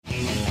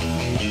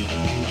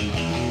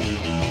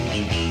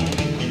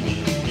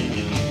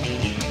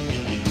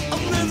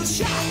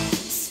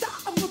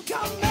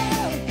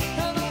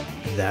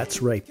That's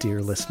right,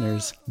 dear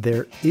listeners.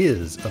 There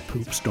is a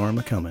poop storm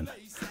a-comin'.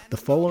 The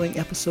following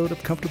episode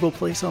of Comfortable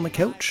Place on the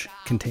Couch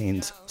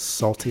contains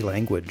salty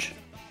language.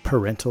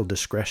 Parental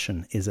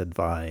discretion is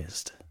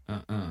advised.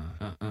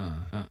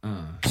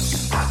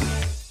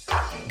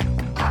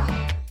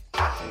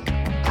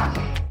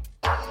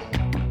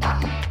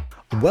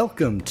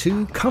 Welcome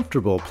to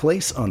Comfortable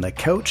Place on the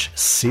Couch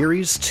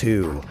Series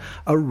 2,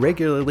 a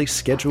regularly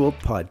scheduled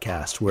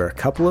podcast where a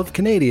couple of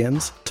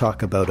Canadians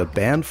talk about a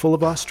band full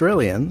of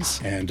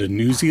Australians and a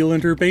New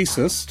Zealander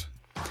bassist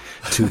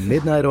to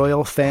Midnight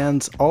Oil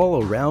fans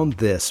all around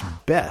this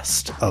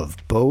best of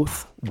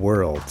both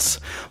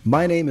worlds.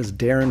 My name is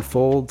Darren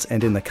Folds,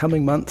 and in the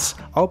coming months,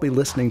 I'll be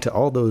listening to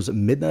all those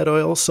Midnight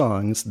Oil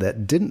songs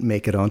that didn't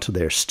make it onto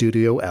their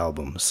studio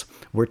albums.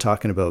 We're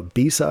talking about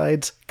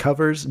B-sides,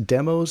 covers,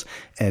 demos,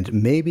 and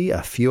maybe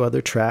a few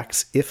other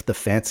tracks if the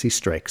fancy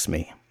strikes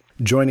me.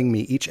 Joining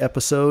me each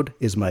episode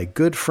is my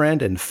good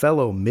friend and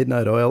fellow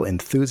Midnight Oil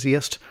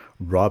enthusiast,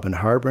 Robin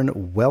Harbron.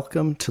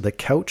 Welcome to the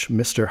couch,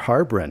 Mr.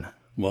 Harbron.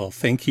 Well,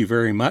 thank you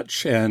very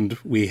much. And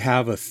we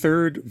have a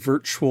third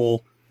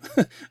virtual,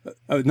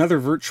 another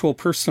virtual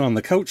person on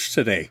the couch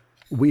today.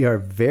 We are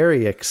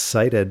very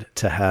excited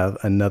to have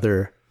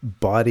another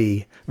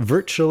body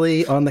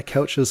virtually on the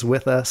couches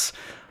with us.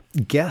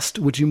 Guest,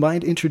 would you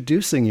mind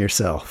introducing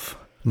yourself?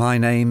 My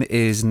name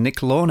is Nick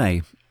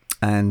Launay,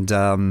 and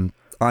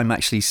I'm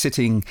actually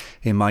sitting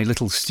in my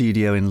little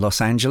studio in Los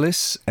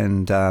Angeles,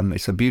 and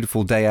it's a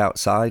beautiful day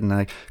outside, and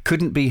I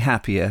couldn't be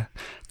happier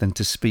than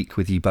to speak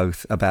with you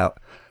both about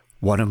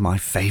one of my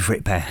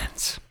favorite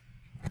bands.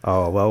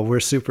 Oh, well, we're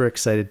super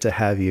excited to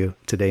have you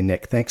today,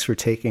 Nick. Thanks for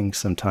taking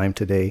some time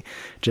today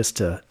just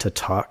to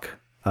talk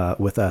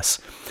with us.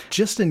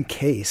 Just in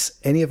case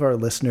any of our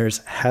listeners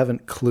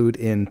haven't clued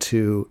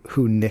into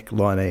who Nick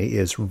Launay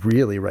is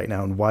really right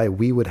now and why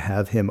we would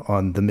have him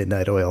on the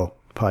Midnight Oil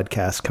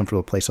podcast,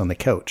 Comfortable Place on the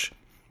Couch.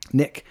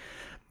 Nick,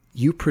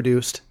 you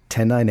produced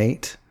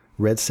 1098,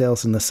 Red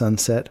Sails in the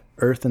Sunset,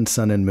 Earth and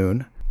Sun and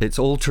Moon. It's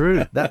all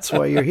true. That's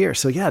why you're here.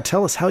 So yeah,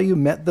 tell us how you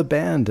met the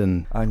band.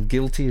 And I'm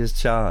guilty as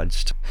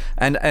charged.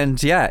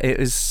 And yeah, it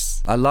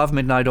was. I love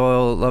Midnight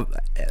Oil. Love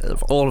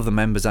all of the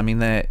members. I mean,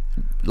 they're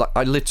like,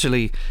 I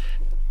literally,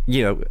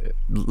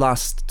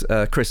 last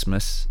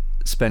Christmas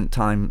spent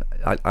time.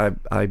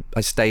 I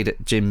stayed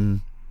at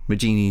Jim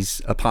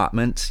Magini's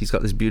apartment. He's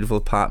got this beautiful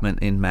apartment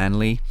in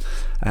Manly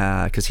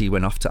because he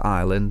went off to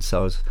Ireland,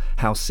 so I was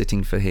house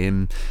sitting for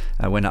him.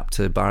 I went up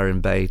to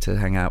Byron Bay to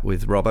hang out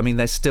with Rob. I mean,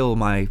 they're still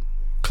my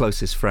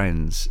closest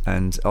friends,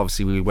 and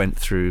obviously we went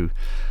through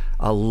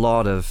a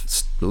lot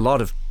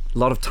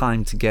of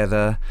time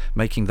together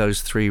making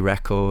those 3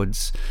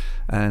 records,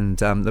 and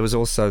there was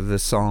also the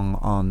song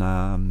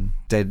on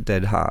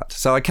Dead Heart.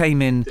 So I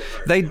came in,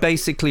 they'd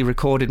basically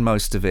recorded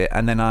most of it,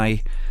 and then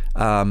I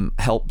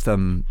helped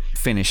them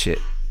finish it.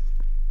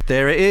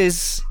 There it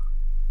is.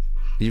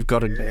 You've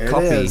got a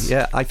copy.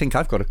 Yeah, I think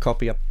I've got a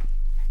copy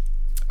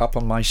up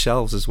on my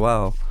shelves as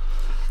well.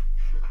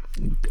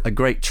 A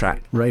great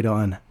track. Right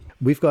on.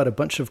 We've got a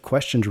bunch of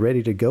questions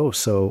ready to go,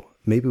 so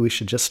maybe we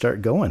should just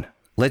start going.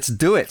 Let's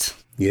do it.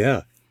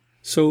 Yeah.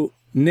 So,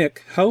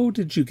 Nick, how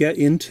did you get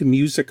into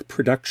music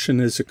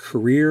production as a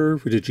career?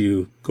 Did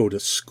you go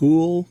to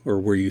school, or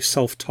were you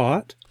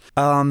self-taught?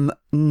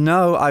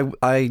 No,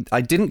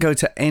 I didn't go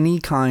to any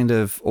kind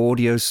of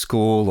audio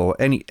school or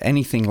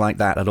anything like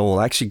that at all.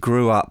 I actually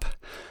grew up,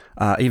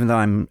 even though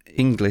I'm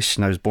English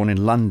and I was born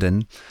in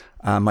London,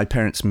 my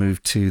parents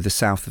moved to the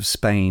south of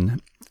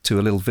Spain to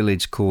a little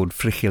village called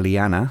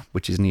Frigiliana,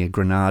 which is near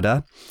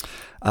Granada,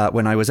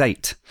 when I was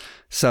 8.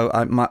 So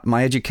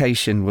my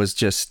education was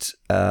just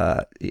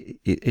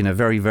in a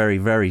very, very,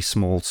 very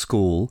small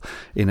school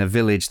in a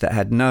village that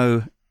had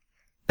no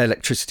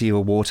electricity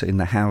or water in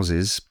the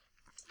houses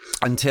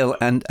until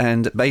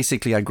and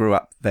basically I grew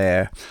up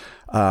there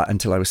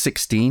until I was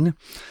 16.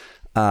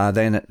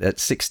 Then at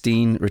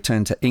 16,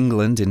 returned to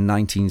England in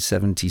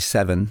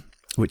 1977,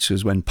 which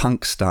was when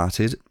punk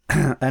started.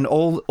 And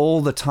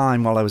all the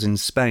time while I was in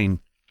Spain,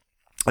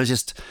 I was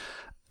just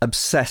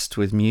obsessed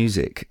with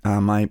music.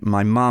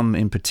 My mum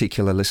in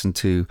particular listened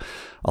to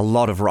a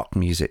lot of rock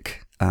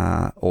music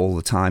all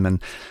the time,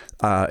 and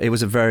it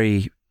was a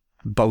very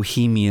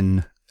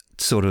bohemian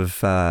sort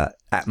of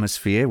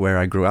atmosphere where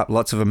I grew up.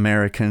 Lots of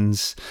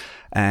Americans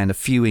and a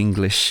few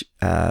English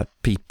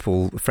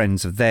people,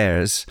 friends of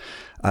theirs,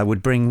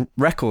 would bring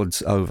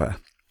records over.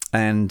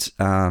 And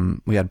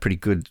we had a pretty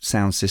good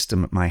sound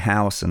system at my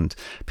house, and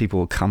people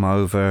would come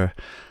over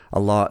a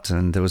lot,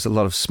 and there was a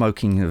lot of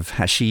smoking of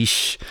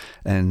hashish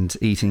and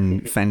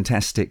eating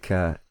fantastic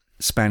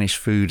Spanish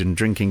food and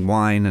drinking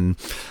wine and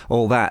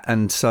all that.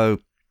 And so,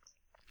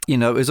 it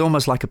was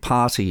almost like a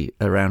party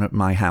around at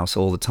my house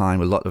all the time,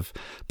 a lot of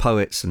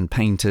poets and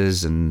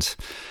painters. And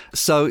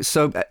so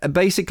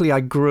basically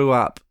I grew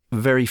up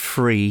very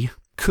free,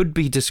 could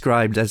be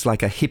described as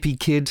like a hippie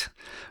kid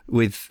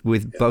with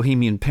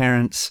bohemian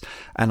parents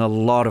and a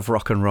lot of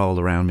rock and roll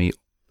around me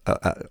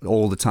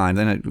all the time.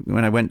 Then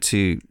when I went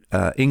to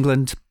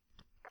England,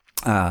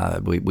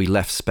 we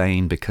left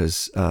Spain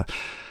because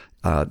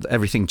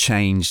everything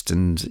changed,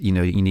 and you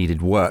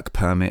needed work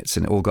permits,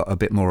 and it all got a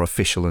bit more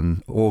official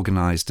and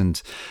organised,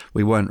 and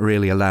we weren't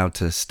really allowed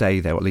to stay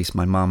there, or at least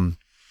my mum.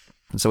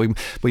 And so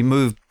we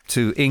moved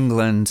to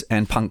England,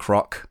 and punk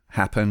rock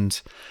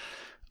happened.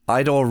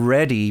 I'd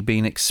already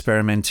been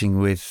experimenting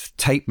with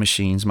tape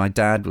machines. My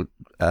dad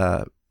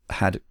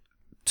had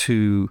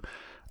 2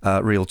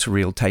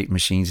 reel-to-reel tape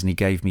machines, and he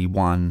gave me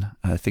one.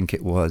 I think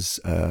it was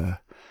a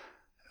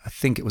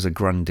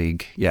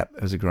Grundig. Yeah,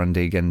 it was a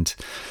Grundig. And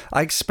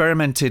I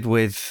experimented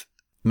with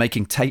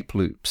making tape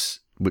loops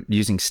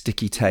using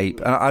sticky tape.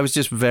 And I was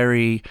just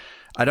I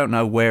don't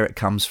know where it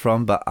comes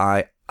from, but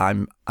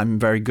I'm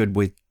very good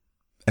with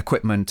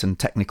equipment and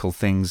technical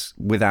things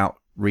without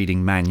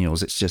reading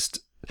manuals. It's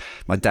just,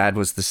 my dad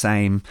was the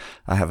same.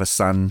 I have a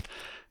son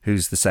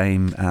who's the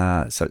same.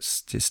 So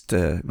it's just,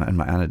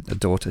 and a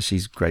daughter,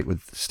 she's great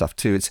with stuff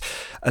too. It's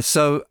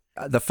so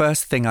the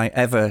first thing I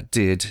ever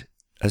did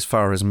as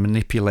far as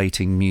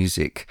manipulating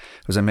music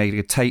was I made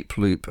a tape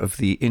loop of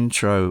the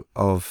intro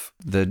of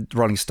the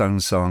Rolling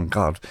Stones song.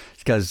 God,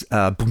 it goes,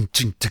 yeah,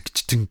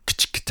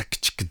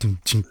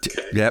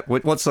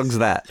 what song's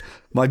that?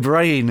 My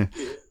brain,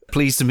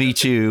 pleased to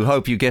meet you,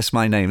 hope you guess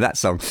my name, that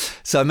song.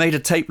 So I made a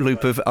tape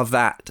loop of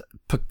that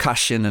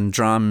percussion and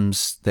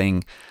drums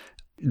thing,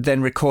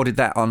 then recorded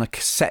that on a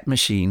cassette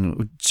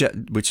machine,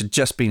 which had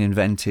just been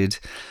invented.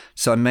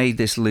 So I made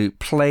this loop,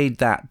 played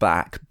that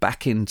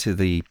back into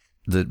the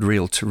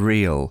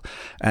reel-to-reel,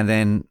 and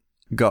then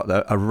got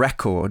a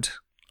record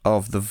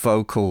of the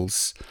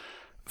vocals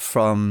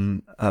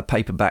from a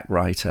paperback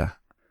writer.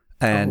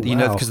 And,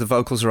 because the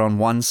vocals are on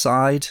one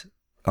side,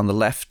 on the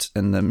left,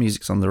 and the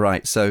music's on the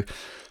right. So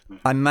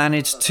I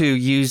managed to,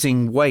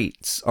 using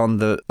weights on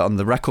the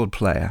record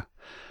player,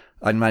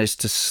 I managed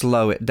to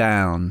slow it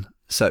down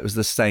so it was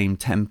the same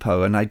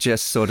tempo, and I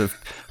just sort of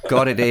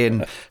got it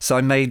in. So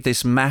I made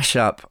this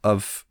mashup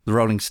of the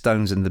Rolling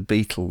Stones and the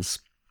Beatles.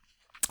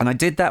 And I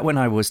did that when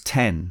I was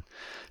 10.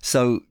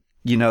 So,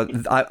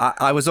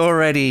 I was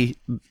already,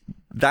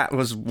 that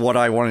was what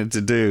I wanted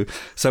to do.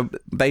 So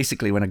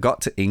basically, when I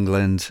got to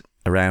England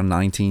around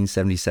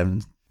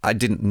 1977, I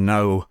didn't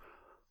know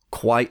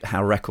quite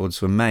how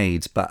records were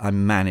made, but I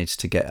managed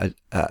to get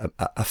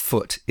a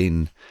foot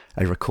in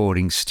a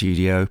recording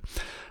studio.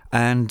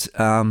 And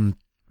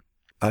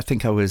I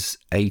think I was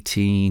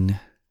 18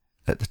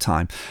 at the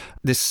time.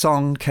 This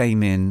song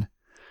came in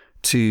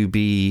to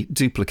be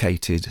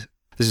duplicated.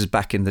 This is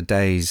back in the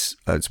days,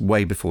 it's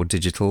way before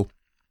digital.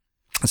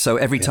 So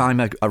every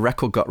time a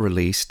record got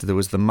released, there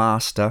was the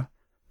master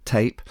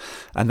tape,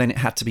 and then it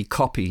had to be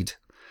copied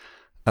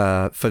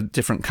for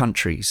different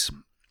countries.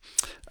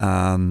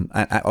 It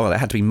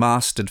had to be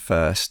mastered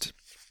first.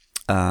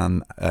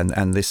 And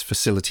this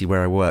facility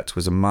where I worked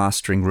was a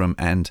mastering room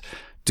and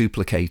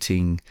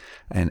duplicating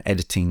and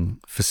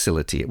editing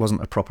facility. It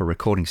wasn't a proper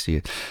recording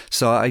studio.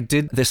 So I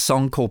did this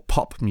song called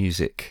Pop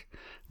Music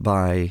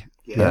by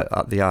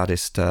the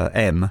artist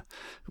M,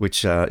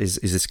 which is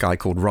this guy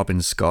called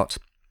Robin Scott.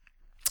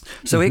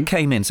 So it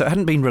came in. So it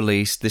hadn't been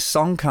released. This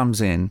song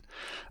comes in.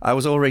 I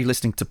was already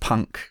listening to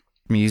punk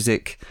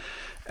music,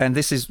 and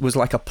this was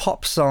like a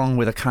pop song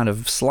with a kind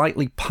of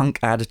slightly punk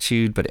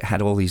attitude, but it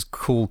had all these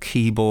cool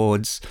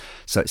keyboards.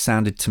 So it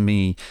sounded to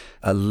me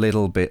a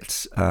little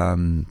bit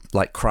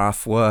like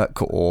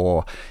Kraftwerk,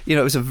 or, it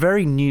was a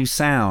very new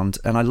sound,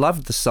 and I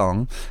loved the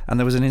song, and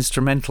there was an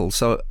instrumental.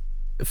 So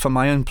for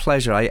my own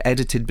pleasure, I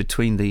edited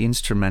between the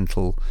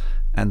instrumental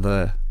and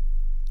the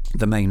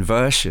main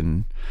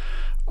version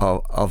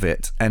of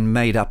it, and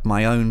made up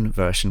my own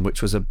version,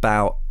 which was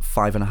about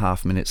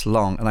 5.5 minutes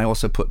long. And I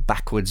also put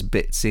backwards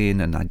bits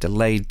in, and I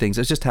delayed things.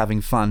 I was just having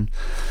fun.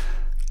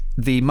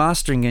 The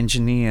mastering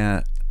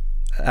engineer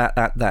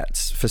at that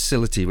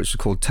facility, which was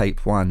called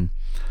Tape One,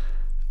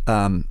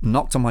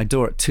 knocked on my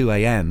door at 2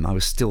 a.m. I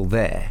was still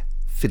there,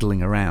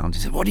 fiddling around.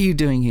 He said, "What are you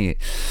doing here?"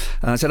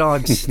 And I said, "Oh,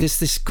 it's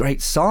this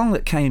great song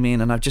that came in,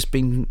 and I've just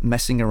been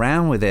messing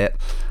around with it."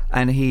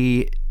 And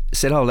he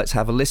said, "Oh, let's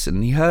have a listen."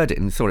 And he heard it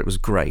and thought it was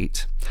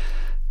great.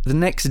 The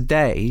next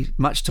day,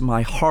 much to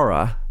my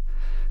horror,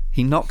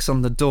 he knocks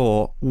on the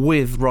door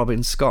with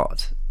Robin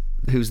Scott,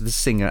 who's the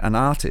singer and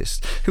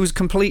artist, who was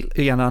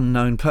completely an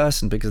unknown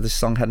person because this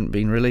song hadn't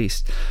been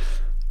released.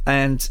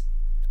 And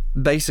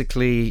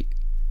basically,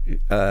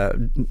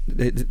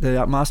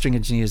 the mastering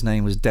engineer's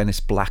name was Dennis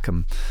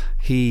Blackham.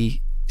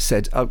 He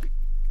said, "Oh,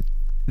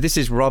 this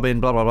is Robin,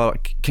 blah, blah, blah.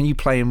 Can you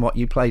play him what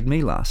you played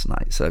me last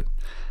night?" So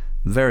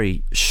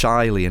very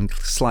shyly and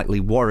slightly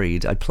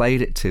worried, I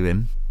played it to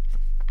him,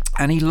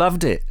 and he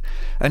loved it.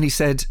 And he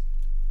said,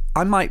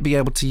 "I might be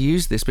able to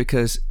use this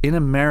because in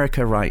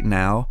America right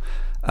now,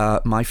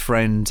 my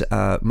friend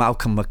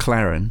Malcolm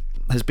McLaren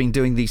has been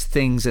doing these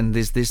things, and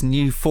there's this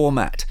new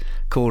format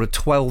called a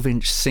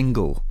 12-inch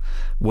single,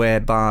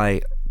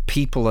 whereby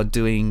people are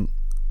doing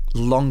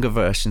longer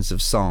versions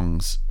of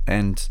songs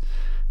and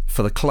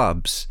for the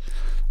clubs,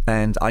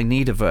 and I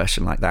need a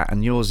version like that,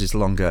 and yours is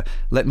longer.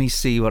 Let me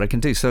see what I can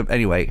do." So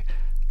anyway,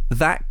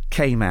 that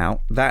came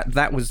out.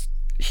 That was,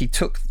 he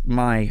took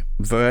my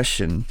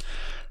version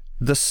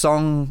the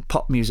song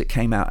Pop Music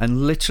came out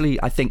and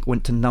literally, I think,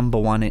 went to number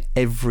one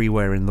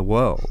everywhere in the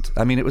world.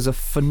 I mean, it was a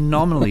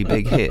phenomenally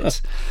big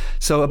hit.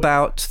 So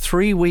about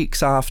 3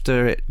 weeks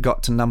after it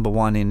got to number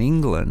one in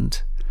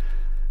England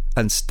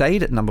and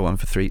stayed at number one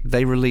for 3,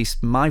 they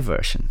released my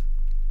version.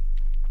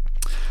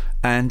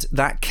 And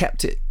that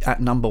kept it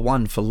at number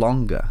one for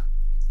longer.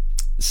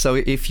 So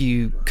if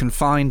you can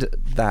find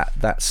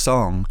that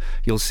song,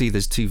 you'll see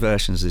there's 2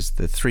 versions. There's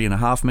the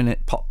 3.5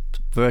 minute pop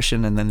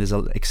version, and then there's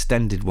an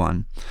extended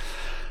one.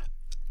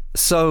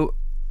 So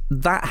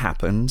that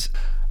happened,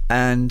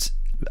 and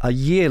a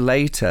year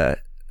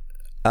later,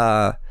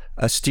 a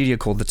studio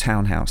called the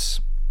Townhouse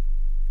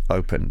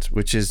opened,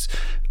 which is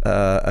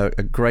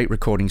a great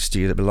recording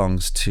studio that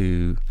belongs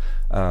to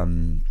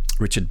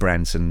Richard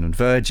Branson and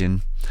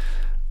Virgin.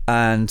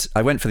 And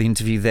I went for the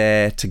interview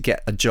there to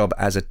get a job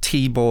as a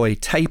T-boy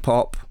tape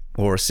op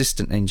or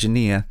assistant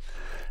engineer.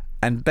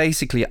 And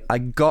basically I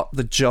got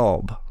the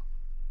job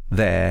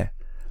there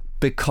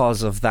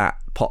because of that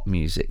pop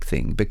music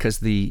thing, because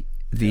the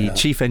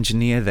chief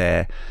engineer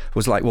there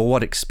was like, well,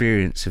 what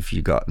experience have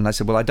you got? And I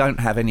said, well, I don't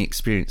have any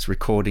experience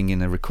recording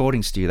in a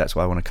recording studio. That's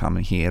why I want to come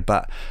in here.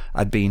 But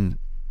I've been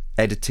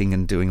editing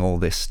and doing all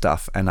this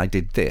stuff, and I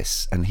did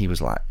this. And he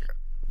was like,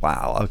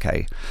 wow,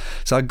 okay.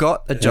 So I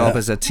got a job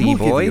as a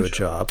T-boy. We'll give you a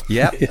job.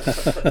 Yep.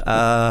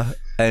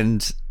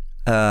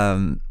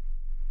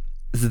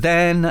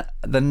 Then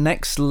the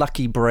next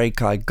lucky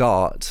break I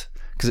got,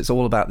 because it's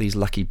all about these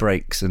lucky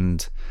breaks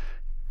and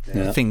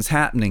things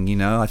happening, you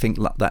know. I think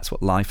that's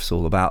what life's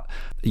all about.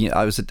 You know,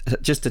 I was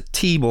just a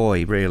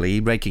T-boy, really,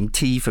 making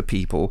tea for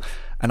people,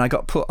 and I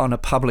got put on a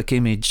Public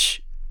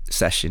Image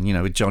session, you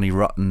know, with Johnny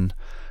Rotten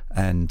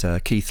and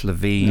Keith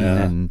Levine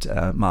and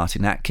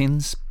Martin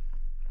Atkins,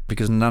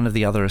 because none of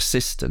the other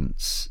assistant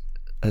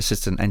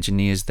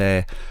engineers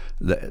there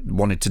that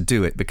wanted to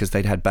do it, because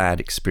they'd had bad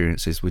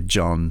experiences with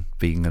John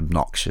being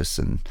obnoxious,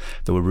 and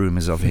there were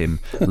rumors of him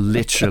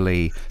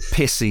literally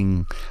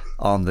pissing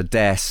on the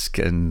desk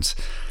and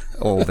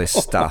all this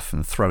stuff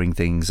and throwing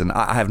things, and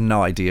I have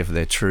no idea if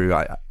they're true.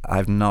 I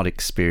have not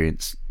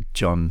experienced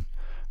John.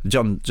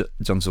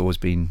 John's always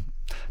been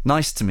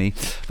nice to me,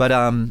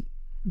 but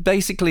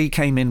basically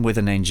came in with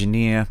an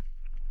engineer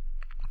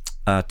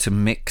to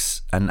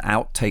mix an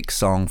outtake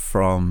song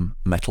from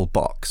Metal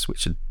Box,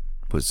 which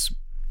was,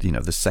 you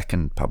know, the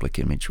second Public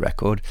Image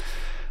record,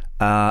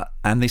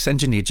 and this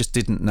engineer just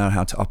didn't know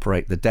how to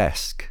operate the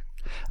desk.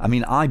 I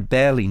mean, I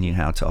barely knew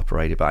how to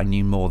operate it, but I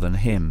knew more than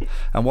him.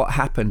 And what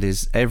happened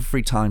is,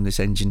 every time this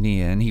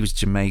engineer, and he was a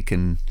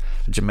Jamaican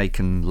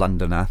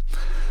Londoner,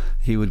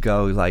 he would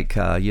go like,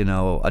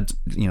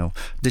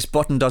 this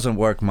button doesn't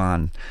work,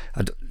 man.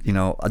 I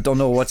don't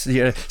know what's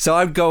here. So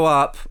I'd go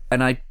up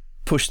and I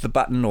push the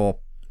button, or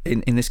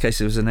in this case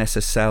it was an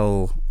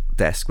SSL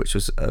desk, which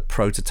was a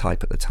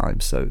prototype at the time.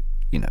 So,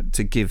 you know,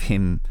 to give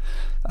him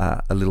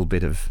a little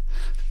bit of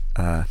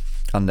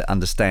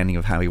understanding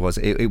of how he was.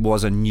 It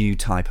was a new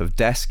type of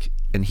desk,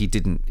 and he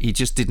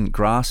just didn't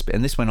grasp it.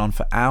 And this went on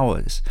for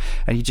hours,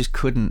 and he just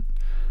couldn't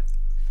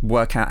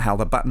work out how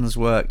the buttons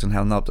worked and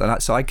how knobs.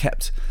 And so I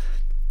kept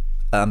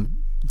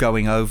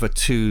going over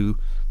to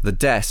the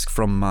desk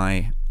from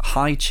my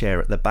high chair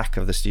at the back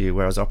of the studio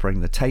where I was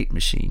operating the tape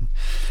machine,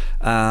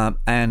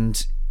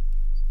 and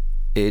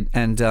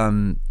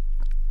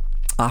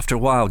after a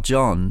while,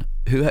 John,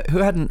 who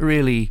hadn't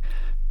really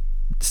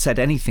said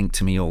anything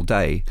to me all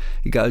day,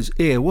 he goes,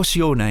 "Here, what's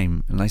your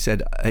name?" And I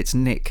said, "It's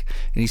Nick."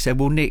 And he said,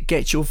 "Well, Nick,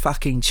 get your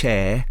fucking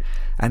chair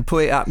and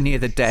put it up near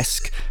the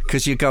desk,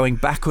 because you're going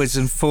backwards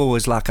and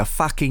forwards like a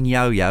fucking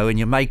yo-yo and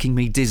you're making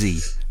me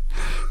dizzy."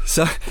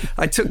 So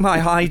I took my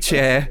high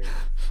chair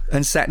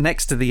and sat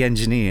next to the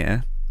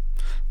engineer,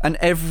 and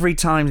every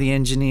time the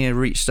engineer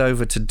reached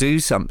over to do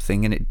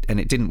something and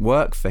it didn't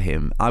work for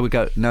him, I would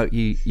go, "No,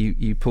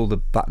 you pull the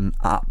button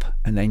up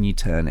and then you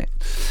turn it."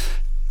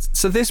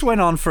 So this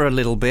went on for a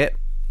little bit,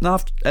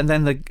 and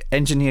then the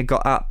engineer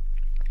got up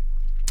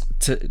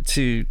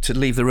to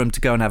leave the room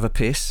to go and have a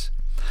piss,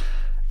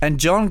 and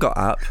John got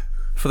up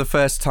for the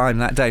first time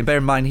that day. Bear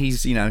in mind,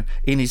 he's, you know,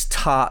 in his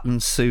tartan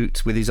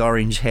suit with his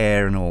orange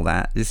hair and all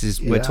that.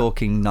 We're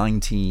talking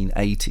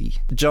 1980.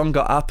 John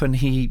got up and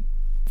he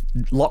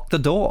locked the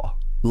door,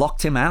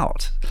 locked him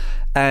out,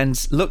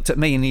 and looked at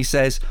me and he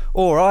says,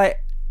 "All right,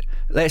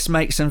 let's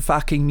make some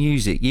fucking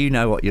music. You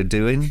know what you're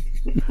doing."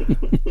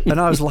 And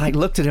I was like,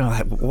 looked at him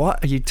like,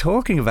 "What are you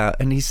talking about?"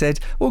 And he said,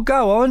 "Well,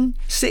 go on,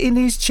 sit in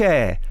his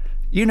chair.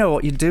 You know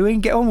what you're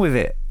doing. Get on with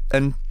it."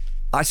 And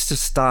I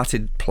just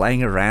started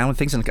playing around with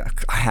things, and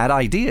I had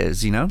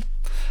ideas, you know,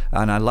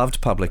 and I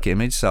loved Public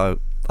Image, so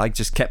I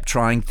just kept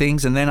trying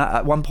things. And then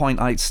at one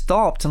point I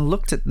stopped and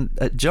looked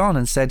at John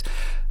and said,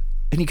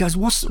 and he goes,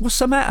 what's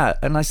the matter?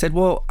 And I said,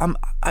 "Well,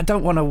 I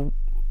don't want to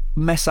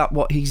mess up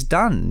what he's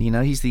done, you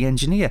know, he's the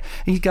engineer."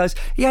 And he goes,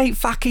 "He ain't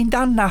fucking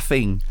done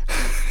nothing."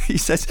 he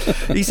says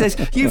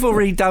 "You've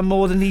already done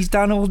more than he's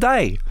done all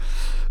day,"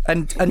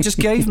 and just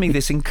gave me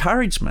this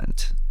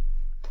encouragement.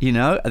 You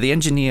know, the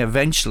engineer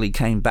eventually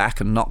came back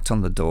and knocked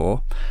on the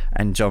door,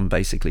 and John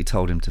basically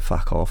told him to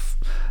fuck off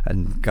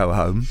and go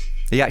home.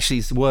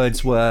 His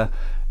words were,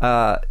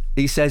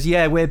 he says,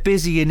 "Yeah, we're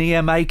busy in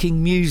here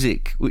making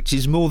music, which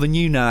is more than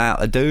you know how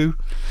to do,"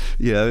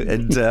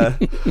 and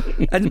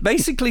and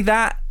basically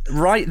that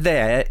right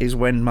there is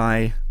when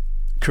my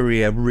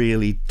career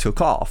really took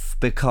off,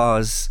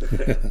 because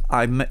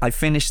I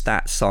finished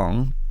that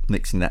song,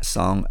 mixing that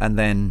song, and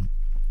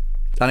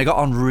I got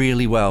on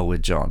really well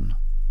with John.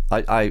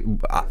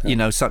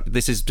 So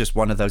this is just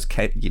one of those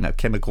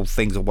chemical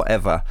things or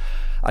whatever,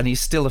 and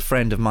he's still a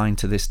friend of mine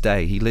to this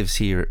day. He lives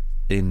here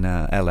in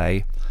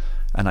LA,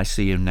 and I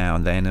see him now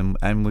and then,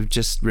 and we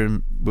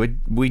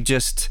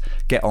just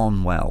get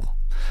on well.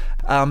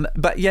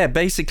 But yeah,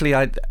 basically,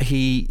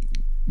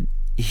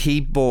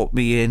 he brought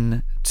me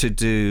in to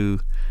do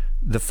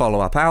the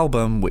follow-up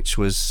album, which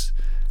was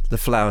The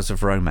Flowers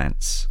of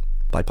Romance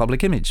by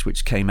Public Image,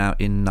 which came out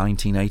in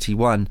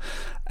 1981,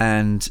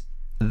 and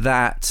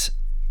that,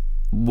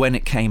 when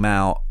it came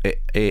out,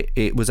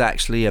 it was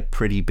actually a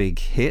pretty big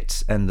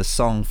hit, and the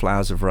song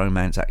Flowers of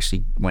Romance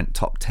actually went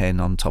top 10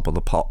 on Top of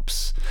the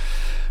Pops.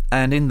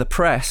 And in the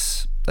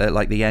press,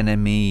 like the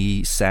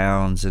NME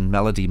Sounds and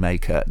Melody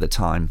Maker at the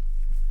time,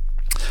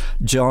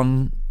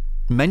 John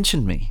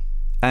mentioned me,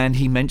 and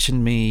he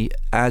mentioned me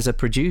as a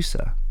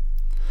producer.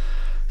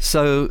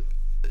 So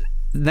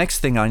next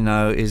thing I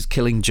know is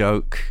Killing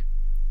Joke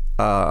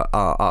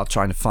are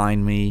trying to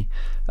find me,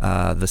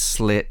 the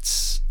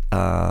Slits,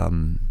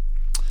 The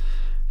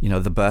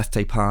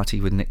Birthday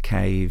Party with Nick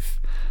Cave,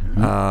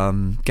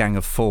 Gang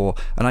of Four,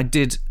 and I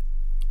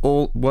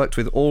worked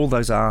with all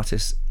those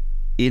artists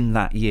in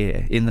that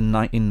year, in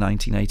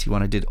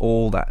 1981. I did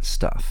all that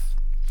stuff,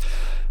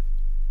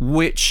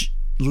 which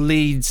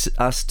leads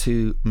us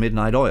to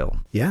Midnight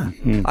Oil. Yeah.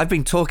 I've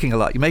been talking a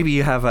lot. Maybe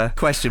you have a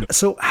question.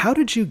 So how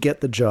did you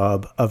get the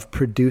job of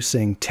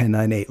producing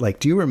 1098? Like,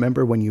 do you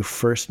remember when you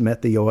first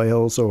met the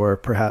Oils, or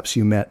perhaps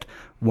you met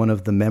one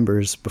of the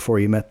members before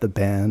you met the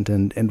band?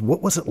 And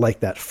what was it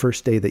like that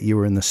first day that you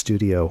were in the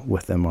studio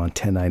with them on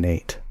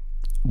 1098?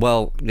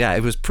 Well, yeah,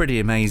 it was pretty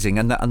amazing.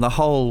 And the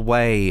whole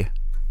way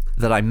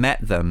that I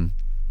met them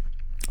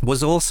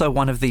was also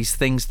one of these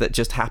things that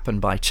just happened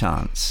by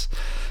chance.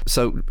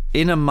 So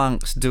in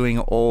amongst doing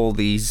all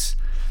these,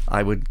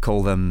 I would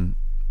call them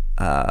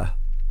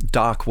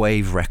dark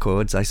wave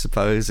records, I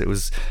suppose. It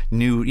was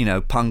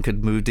new, punk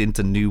had moved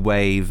into new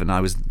wave, and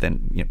I was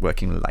then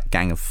working with like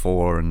Gang of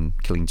Four and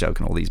Killing Joke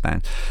and all these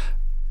bands.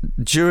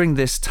 During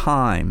this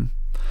time,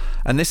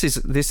 and this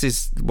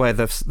is where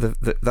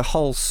the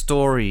whole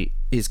story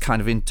is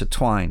kind of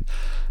intertwined.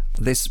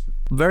 This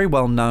very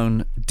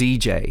well-known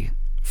DJ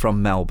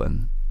from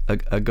Melbourne,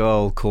 a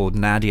girl called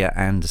Nadia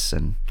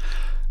Anderson.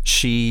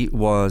 She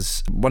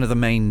was one of the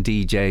main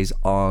DJs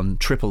on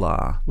Triple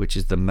R, which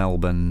is the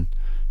Melbourne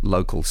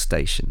local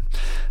station.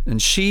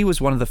 And she was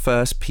one of the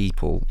first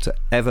people to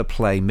ever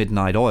play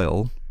Midnight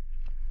Oil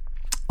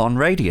on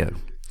radio.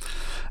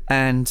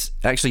 And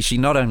actually, she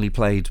not only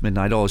played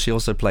Midnight Oil, she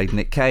also played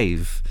Nick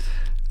Cave,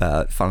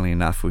 funnily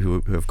enough,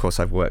 who of course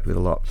I've worked with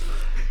a lot.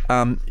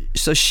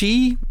 So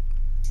she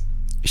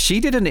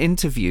did an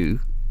interview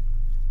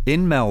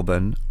in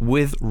Melbourne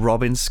with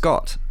Robin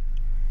Scott,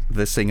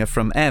 the singer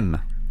from M,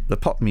 the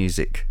pop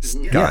music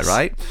guy, yes.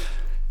 Right?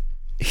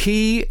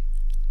 He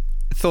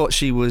thought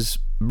she was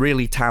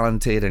really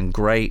talented and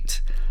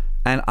great,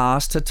 and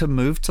asked her to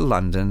move to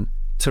London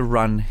to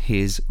run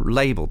his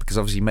label, because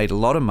obviously he made a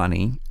lot of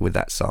money with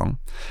that song.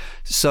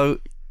 So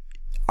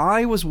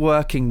I was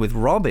working with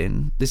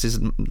Robin. This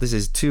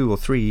is 2 or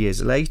 3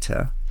 years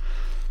later.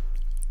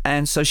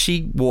 And so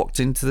she walked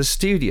into the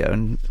studio,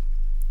 and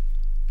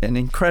an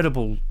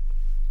incredible,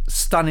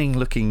 stunning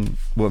looking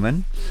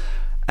woman.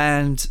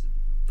 And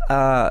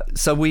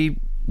so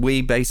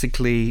we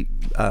basically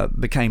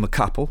became a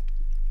couple.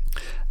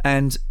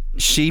 And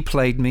she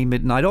played me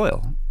Midnight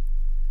Oil.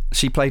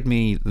 She played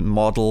me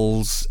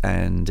Models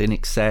and In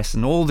Excess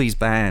and all these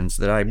bands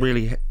that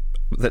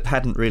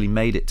hadn't really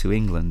made it to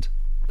England.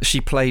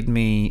 She played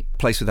me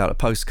Place Without a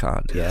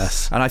Postcard.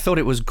 Yes. And I thought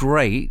it was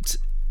great,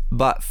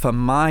 but for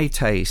my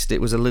taste,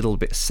 it was a little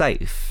bit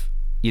safe.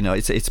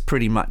 It's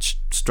pretty much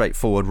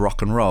straightforward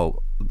rock and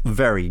roll,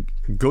 very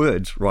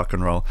good rock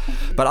and roll.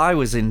 But I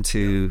was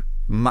into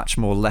much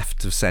more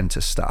left of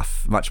center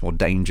stuff, much more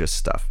dangerous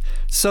stuff.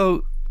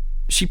 So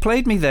she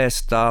played me their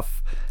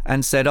stuff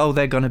and said, "Oh,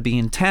 they're going to be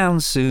in town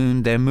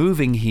soon. They're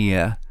moving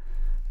here,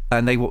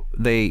 and they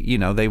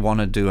want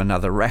to do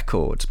another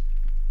record."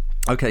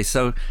 Okay,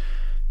 so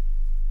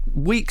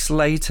weeks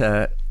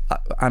later,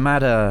 I'm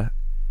at a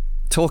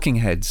Talking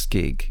Heads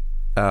gig,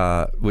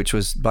 which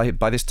was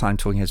by this time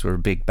Talking Heads were a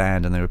big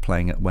band, and they were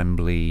playing at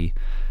Wembley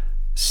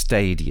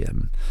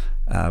Stadium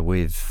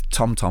with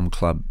Tom Tom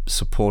Club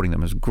supporting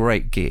them. It was a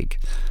great gig.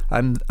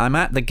 I'm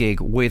at the gig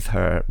with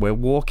her. We're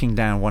walking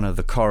down one of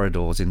the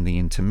corridors in the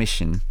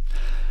intermission,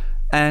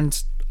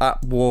 and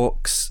up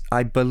walks,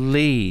 I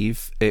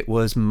believe it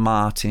was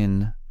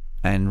Martin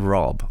and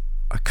Rob.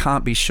 I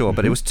can't be sure,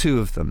 but it was two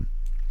of them.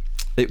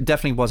 It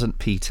definitely wasn't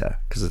Peter,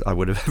 because I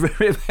would have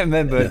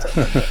remembered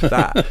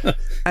that.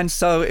 And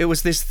so it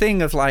was this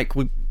thing of like,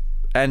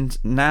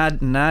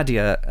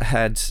 Nadia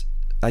had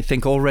I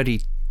think,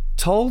 already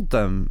told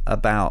them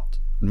about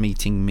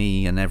meeting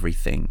me and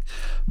everything,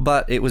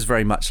 but it was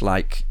very much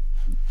like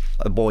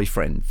a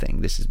boyfriend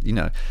thing. This is,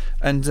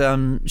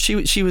 and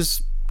she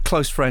was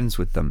close friends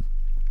with them,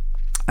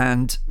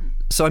 and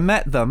so I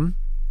met them,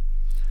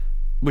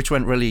 which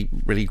went really,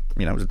 really,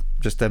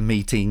 just a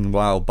meeting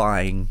while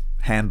buying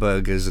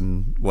hamburgers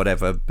and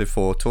whatever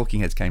before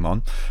Talking Heads came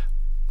on.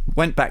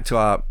 Went back to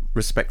our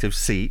respective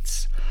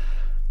seats.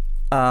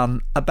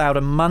 About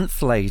a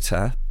month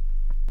later,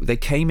 they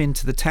came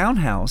into the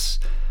Townhouse,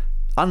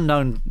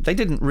 unknown. They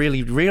didn't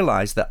really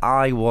realize that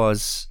I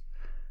was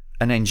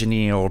an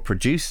engineer or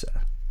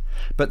producer,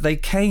 but they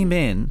came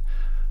in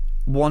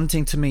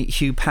wanting to meet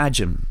Hugh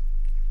Padgham.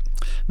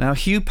 Now,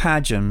 Hugh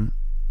Padgham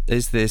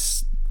is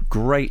this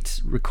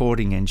great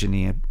recording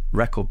engineer,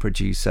 record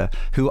producer,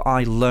 who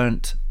I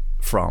learnt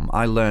from.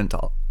 I learnt,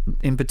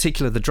 in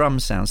particular, the drum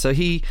sound. So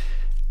he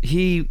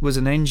was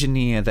an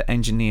engineer that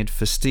engineered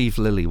for Steve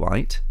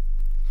Lillywhite.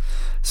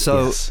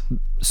 So, yes.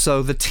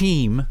 So the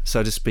team,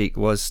 so to speak,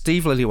 was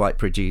Steve Lillywhite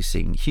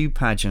producing, Hugh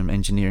Padgham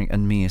engineering,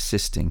 and me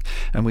assisting.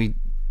 And we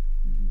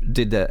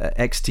did the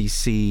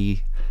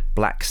XTC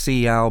Black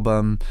Sea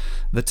album,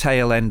 the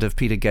tail end of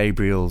Peter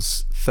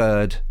Gabriel's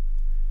third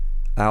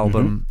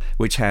album,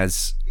 which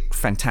has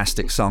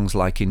fantastic songs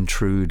like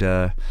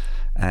Intruder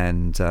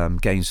and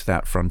Games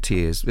Without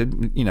Frontiers.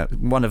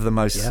 One of the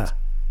most,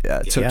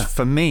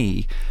 for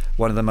me,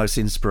 one of the most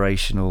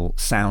inspirational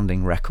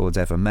sounding records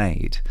ever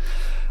made.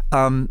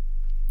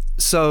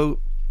 So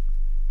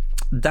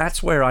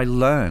that's where I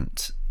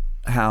learnt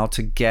how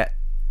to get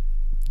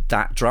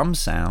that drum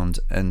sound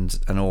and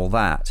all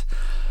that.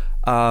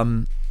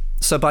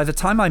 So by the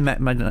time I met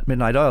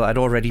Midnight Oil, I'd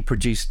already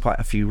produced quite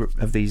a few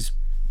of these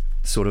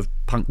sort of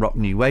punk rock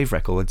new wave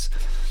records.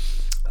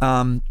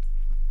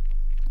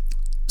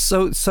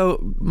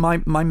 So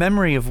my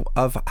memory of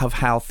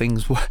how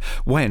things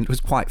went was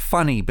quite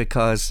funny,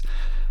 because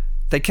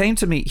they came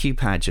to meet Hugh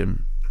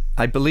Padgham.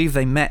 I believe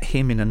they met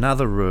him in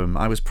another room.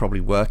 I was probably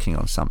working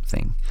on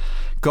something.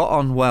 Got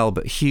on well,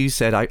 but Hugh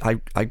said,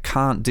 I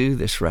can't do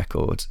this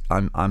record.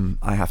 I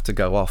have to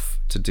go off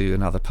to do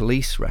another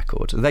Police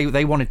record.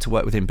 They wanted to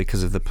work with him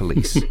because of the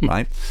Police,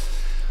 right?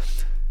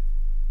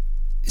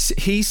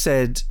 He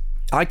said,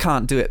 I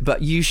can't do it,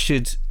 but you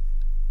should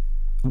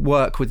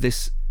work with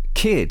this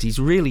kid. He's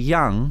really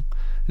young,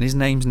 and his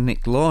name's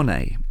Nick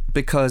Launay,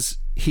 because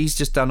he's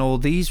just done all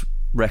these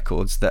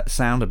records that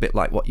sound a bit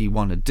like what you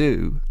want to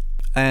do,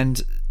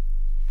 and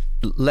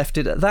left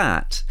it at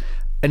that.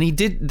 And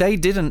they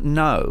didn't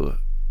know,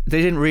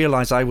 they didn't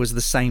realize I was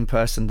the same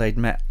person they'd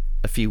met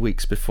a few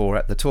weeks before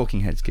at the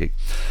Talking Heads gig.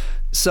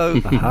 So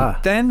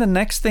then the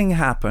next thing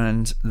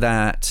happened,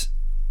 that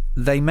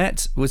they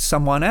met with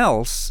someone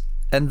else,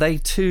 and they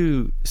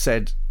too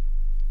said,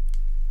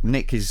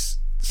 Nick is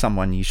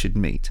someone you should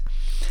meet.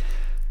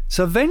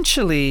 So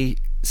eventually,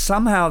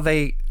 somehow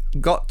they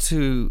got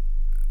to,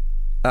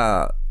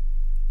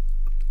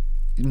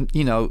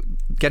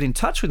 get in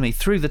touch with me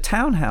through the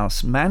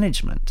Townhouse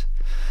management.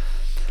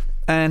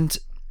 And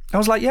I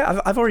was like,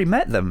 yeah, I've already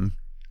met them.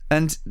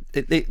 And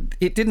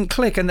it didn't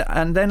click.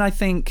 And then I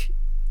think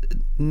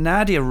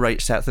Nadia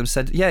reached out to them and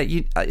said, yeah,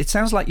 it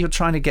sounds like you're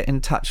trying to get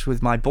in touch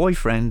with my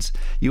boyfriend.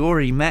 You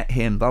already met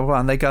him, blah, blah, blah.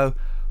 And they go,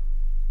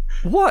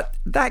 what?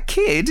 That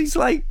kid? He's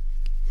like,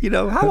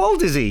 how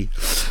old is he?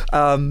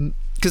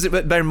 Because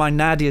bear in mind,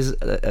 Nadia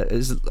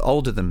is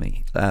older than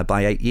me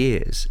by 8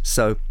 years.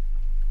 So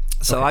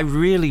okay. I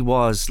really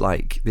was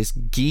like this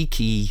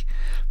geeky,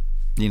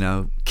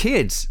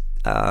 kid.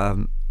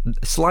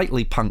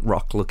 Slightly punk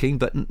rock looking,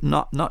 but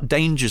not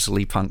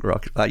dangerously punk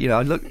rock. I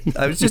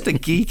was just a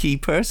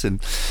geeky person.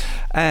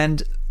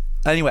 And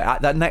anyway,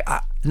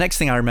 next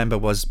thing I remember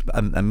was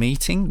a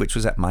meeting, which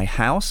was at my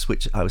house,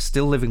 which I was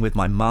still living with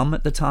my mum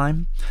at the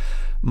time.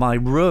 My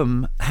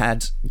room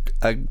had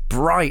a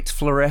bright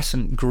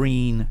fluorescent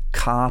green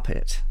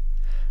carpet,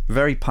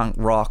 very punk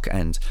rock,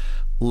 and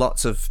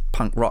lots of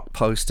punk rock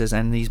posters,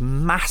 and these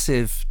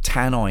massive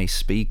tannoy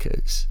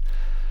speakers.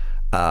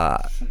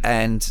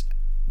 And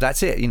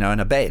that's it,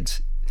 and a bed.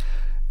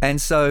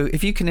 And so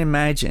if you can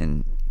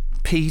imagine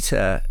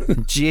Peter,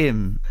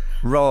 Jim,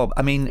 Rob,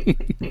 I mean,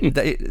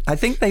 I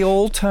think they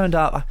all turned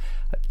up.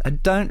 I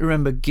don't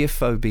remember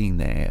Giffo being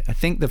there. I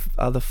think the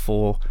other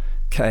four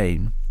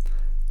came.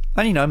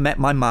 And, met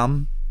my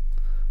mum.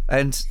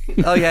 And,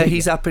 oh yeah,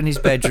 he's up in his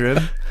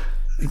bedroom.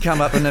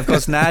 Come up, and of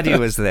course Nadia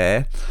was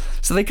there.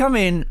 So they come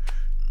in,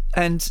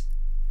 and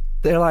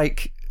they're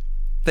like,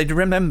 they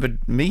remembered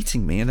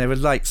meeting me, and they were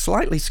like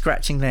slightly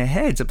scratching their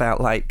heads about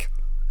like,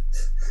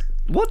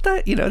 what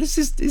that, this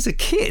is a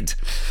kid.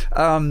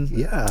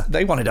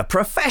 They wanted a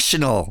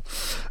professional.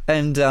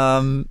 And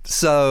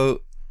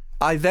so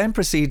I then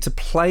proceeded to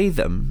play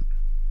them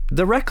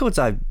the records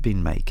I've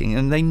been making,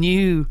 and they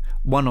knew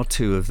one or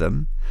two of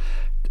them.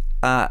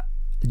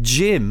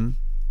 Jim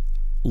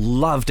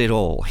loved it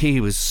all.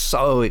 He was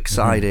so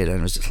excited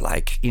and was just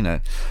like,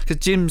 because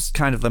Jim's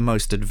kind of the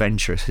most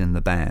adventurous in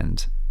the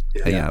band.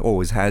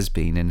 Always has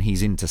been, and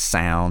he's into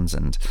sounds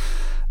and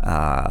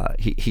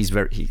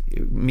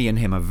Me and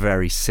him are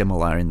very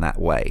similar in that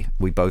way.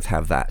 We both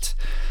have that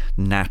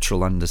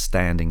natural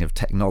understanding of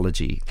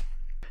technology.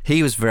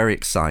 He was very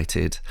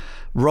excited.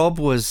 Rob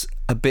was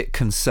a bit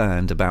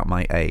concerned about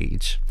my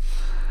age.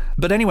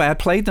 But anyway, I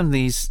played them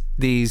these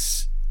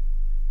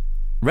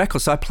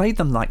records. So I played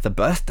them like the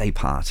birthday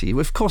party.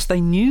 Of course, they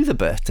knew the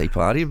birthday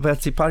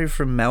party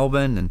from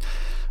Melbourne, and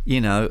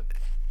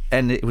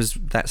and it was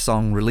that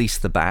song "Release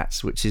the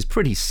Bats," which is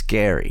pretty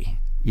scary.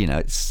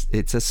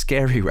 It's a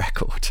scary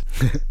record.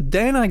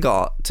 Then I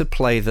got to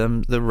play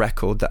them the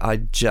record that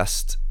I'd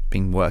just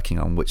been working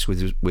on, which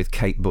was with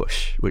Kate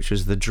Bush, which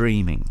was The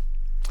Dreaming,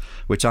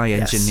 which I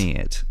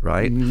engineered,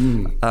 right?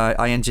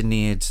 I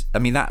engineered,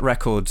 that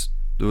record,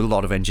 there were a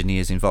lot of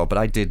engineers involved, but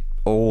I did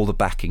all the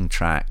backing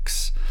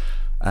tracks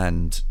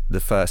and the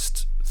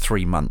first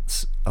 3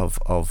 months of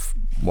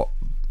what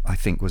I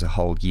think was a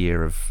whole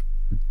year of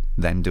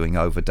then doing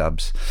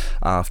overdubs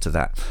after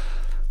that.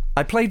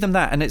 I played them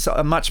that, and it's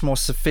a much more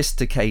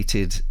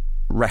sophisticated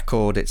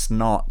record. It's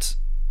not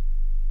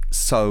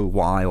so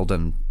wild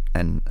and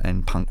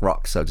punk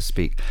rock, so to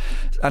speak.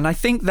 And I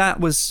think that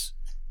was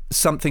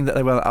something that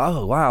they were like,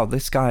 oh wow,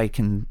 this guy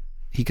can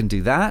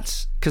do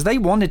that, because they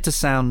wanted to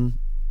sound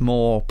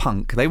more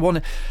punk. They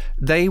were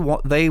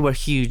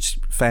huge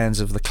fans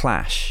of The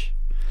Clash,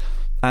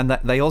 and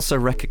that they also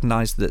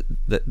recognized that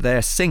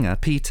their singer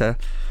Peter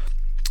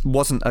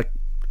wasn't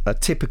a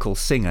typical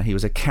singer. He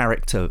was a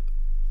character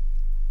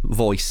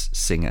voice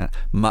singer,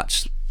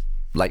 much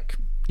like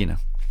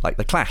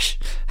The Clash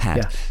had.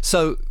 Yeah.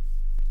 So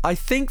I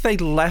think they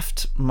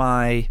left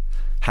my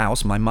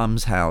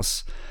mum's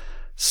house,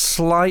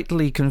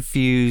 slightly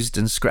confused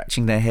and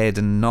scratching their head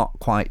and not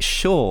quite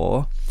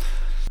sure.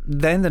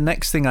 Then the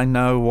next thing I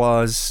know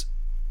was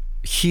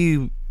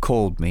Hugh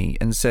called me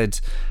and said,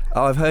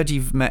 "Oh, I've heard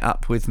you've met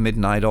up with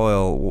Midnight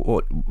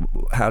Oil.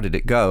 How did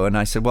it go?" And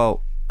I said,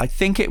 "Well, I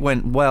think it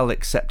went well,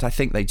 except I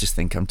think they just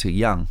think I'm too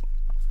young.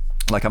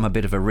 Like I'm a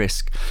bit of a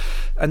risk."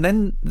 And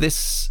then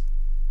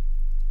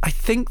I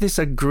think this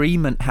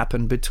agreement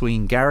happened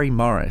between Gary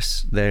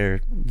Morris,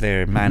 their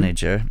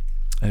manager,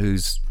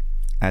 who's,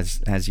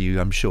 as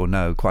you I'm sure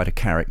know, quite a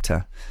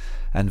character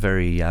and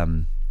very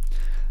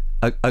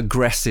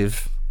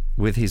aggressive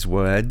with his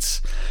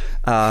words.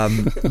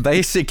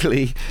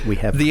 Basically, we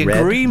have the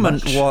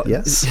agreement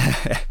was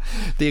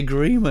the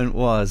agreement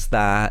was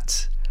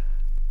that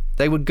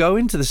they would go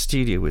into the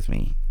studio with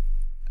me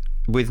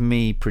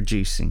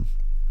producing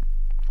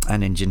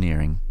and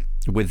engineering,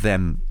 with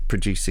them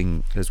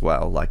producing as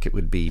well, like it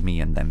would be me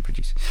and them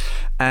producing,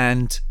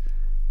 and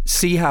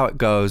see how it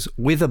goes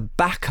with a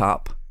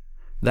backup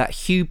that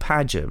Hugh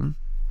Padgham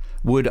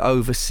would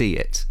oversee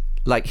it.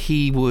 Like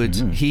he would,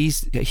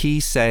 he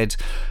said,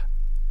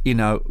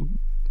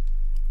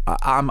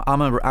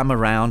 I'm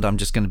around. I'm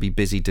just going to be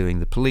busy doing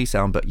the Police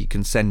album, but you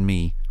can send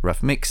me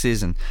rough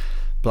mixes and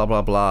blah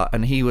blah blah.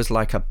 And he was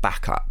like a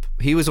backup.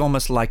 He was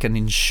almost like an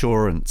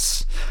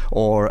insurance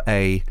or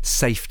a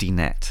safety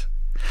net.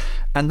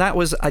 And that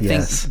was, I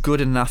think, good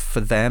enough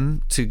for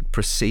them to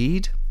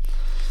proceed.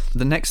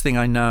 The next thing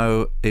I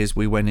know is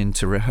we went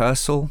into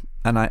rehearsal,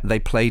 and they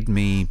played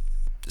me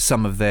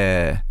some of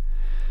their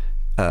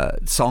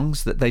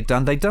songs that they'd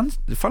done.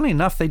 Funnily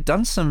enough, they'd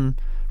done some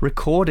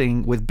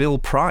recording with Bill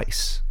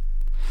Price.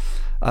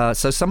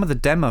 So some of the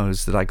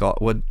demos that I got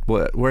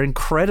were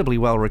incredibly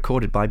well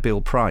recorded by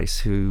Bill Price,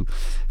 who,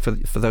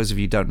 for those of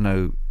you who don't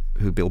know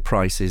who Bill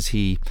Price is,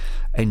 he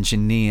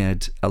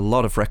engineered a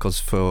lot of records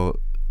for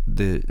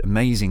the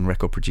amazing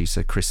record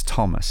producer Chris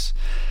Thomas.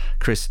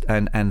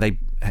 And they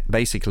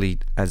basically,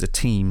 as a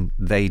team,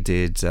 they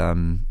did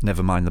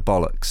Nevermind the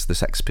Bollocks, the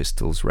Sex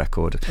Pistols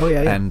record. Oh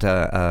yeah.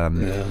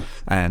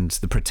 And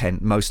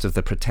most of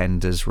the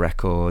Pretenders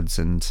records,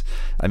 and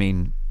I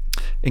mean,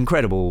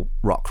 incredible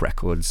rock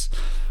records.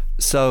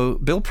 So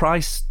Bill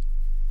Price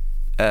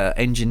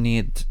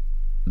engineered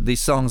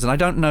these songs, and I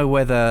don't know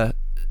whether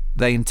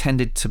they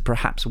intended to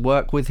perhaps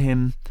work with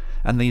him,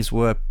 and these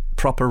were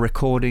proper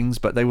recordings,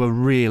 but they were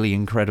really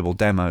incredible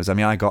demos. I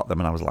mean, I got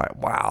them and I was like,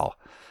 wow.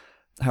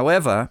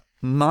 However,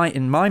 in my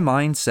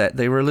mindset,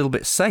 they were a little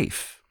bit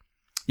safe.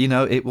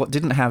 It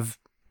didn't have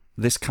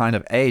this kind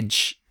of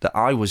edge that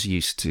I was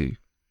used to,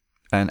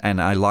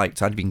 and I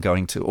liked. I'd been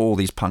going to all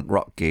these punk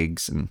rock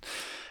gigs, and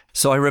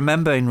so I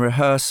remember in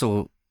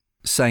rehearsal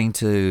saying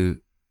to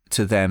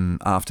them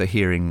after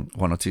hearing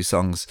one or two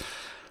songs,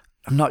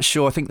 "I'm not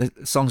sure. I think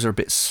the songs are a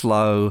bit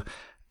slow.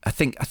 I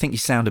think you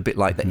sound a bit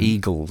like the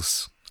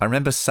Eagles." I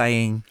remember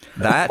saying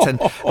that,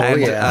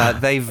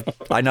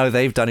 I know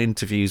they've done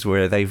interviews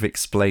where they've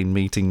explained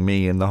meeting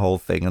me and the whole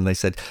thing, and they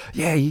said,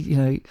 "Yeah,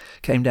 you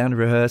came down to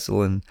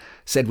rehearsal and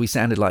said we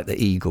sounded like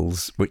the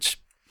Eagles," which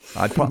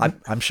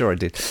I'm sure I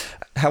did.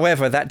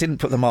 However, that didn't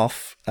put them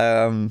off.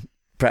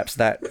 Perhaps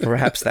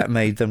that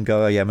made them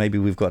go, "Oh yeah, maybe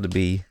we've got to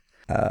be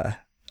a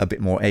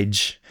bit more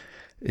edge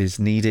is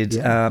needed."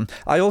 Yeah.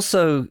 I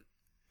also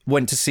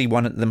went to see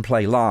one of them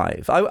play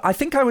live. I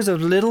think I was a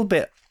little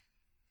bit.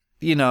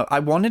 I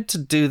wanted to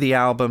do the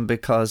album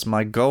because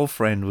my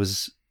girlfriend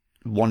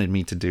wanted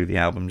me to do the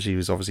album. She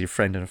was obviously a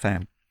friend and a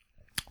fan.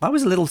 I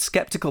was a little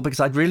skeptical because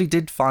I really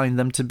did find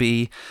them to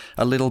be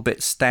a little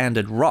bit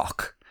standard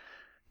rock,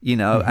 you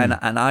know,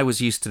 and I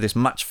was used to this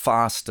much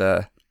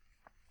faster,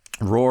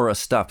 rawer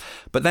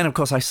stuff. But then, of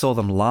course, I saw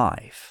them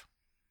live.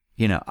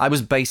 You know, I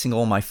was basing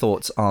all my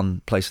thoughts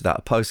on Place Without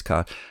a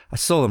Postcard. I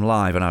saw them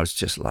live and I was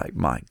just like,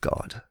 my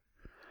God.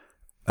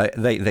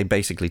 They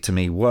basically, to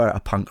me, were a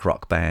punk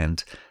rock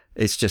band.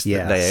 It's just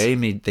that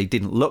they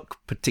didn't look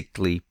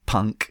particularly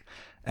punk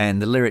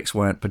and the lyrics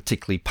weren't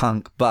particularly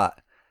punk, but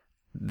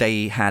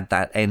they had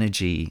that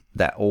energy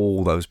that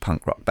all those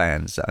punk rock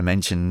bands that I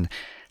mentioned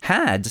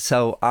had.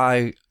 So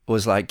I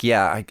was like,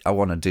 yeah, I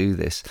want to do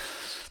this.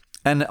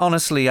 And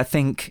honestly, I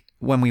think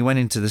when we went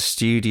into the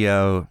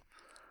studio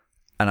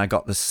and I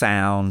got the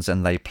sounds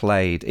and they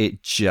played,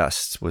 it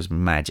just was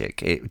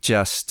magic. It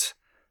just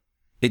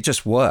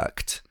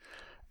worked.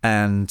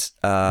 And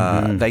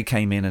they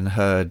came in and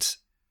heard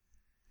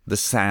the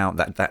sound,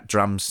 that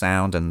drum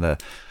sound and the,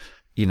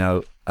 you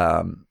know,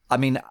 I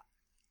mean,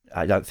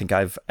 I don't think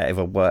I've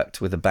ever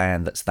worked with a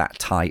band that's that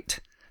tight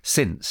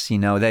since. You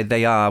know,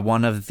 they are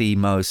one of the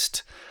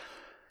most,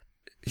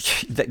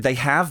 they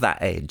have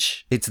that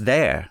edge. It's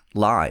there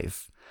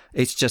live.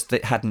 It's just that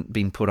it hadn't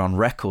been put on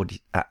record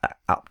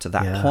up to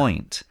that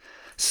point.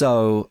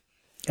 So,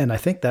 and I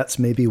think that's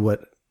maybe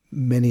what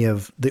many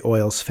of the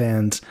Oils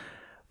fans,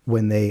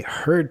 when they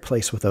heard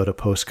Place Without a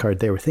Postcard,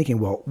 they were thinking,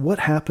 well, what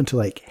happened to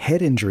like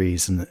Head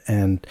Injuries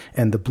and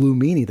the Blue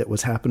Meanie that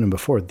was happening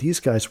before? These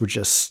guys were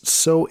just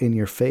so in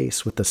your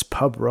face with this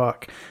pub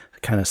rock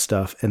kind of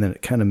stuff, and then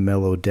it kind of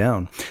mellowed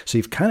down. So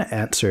you've kind of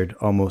answered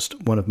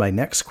almost one of my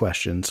next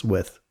questions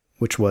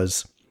which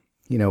was,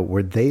 you know,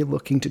 were they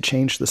looking to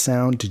change the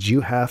sound? Did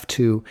you have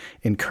to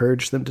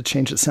encourage them to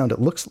change the sound?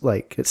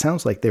 It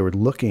sounds like they were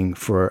looking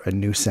for a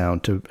new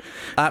sound to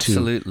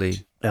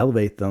absolutely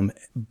elevate them,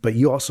 but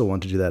you also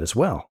want to do that as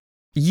well.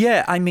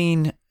 Yeah, I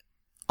mean,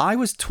 I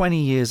was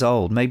 20 years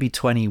old, maybe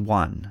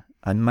 21.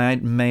 I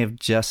may have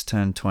just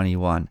turned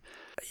 21.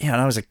 Yeah,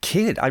 and I was a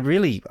kid. I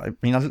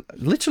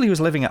literally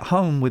was living at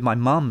home with my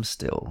mum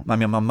still. I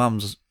mean, my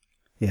mum's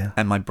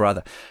and my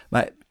brother.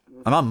 My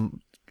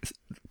mum,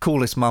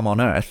 coolest mum on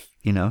earth,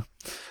 you know,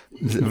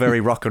 very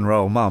rock and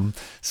roll mum.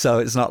 So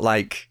it's not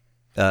like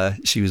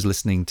she was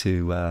listening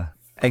to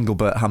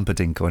Engelbert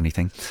Humperdinck or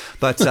anything,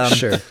 but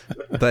sure.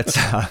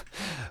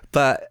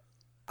 But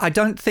I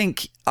don't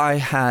think I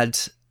had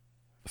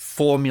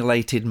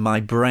formulated my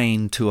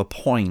brain to a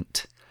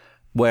point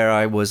where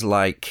I was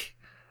like,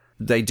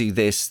 they do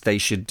this, they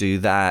should do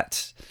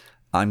that.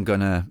 I'm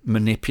gonna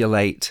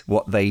manipulate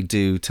what they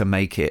do to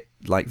make it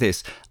like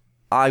this.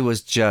 I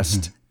was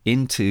just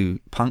into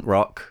punk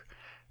rock,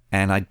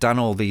 and I'd done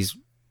all these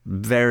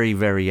very,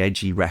 very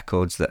edgy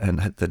records that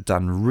had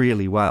done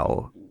really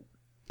well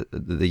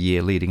the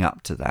year leading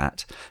up to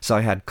that. So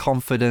I had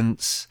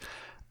confidence.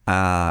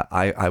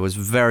 I was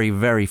very,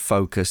 very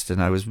focused,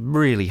 and I was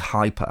really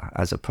hyper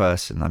as a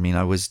person. I mean,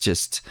 I was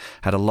just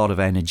had a lot of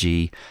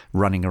energy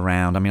running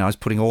around. I mean, I was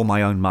putting all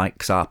my own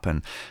mics up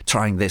and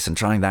trying this and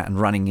trying that and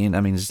running in. I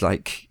mean, it's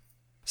like,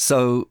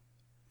 so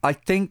I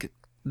think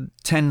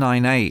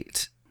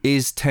 1098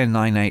 is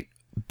 1098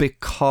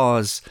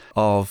 because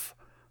of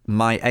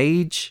my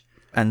age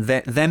and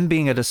them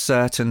being at a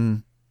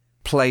certain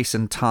place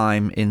and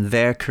time in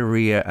their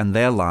career and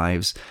their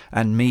lives,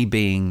 and me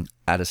being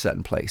at a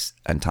certain place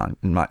and time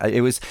in my, it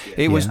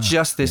was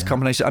just this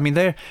combination. I mean,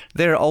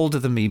 they're older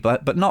than me,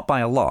 but not by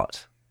a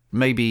lot,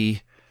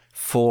 maybe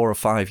 4 or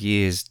 5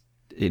 years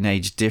in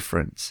age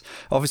difference.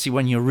 Obviously,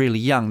 when you're really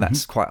young,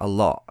 that's quite a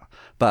lot.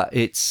 But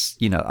it's,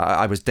 you know,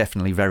 I was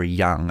definitely very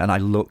young, and I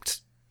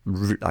looked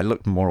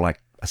more like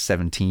a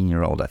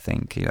 17-year-old, I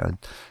think, you know.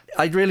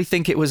 I really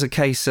think it was a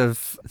case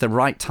of the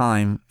right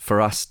time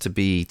for us to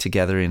be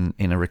together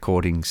in a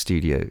recording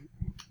studio.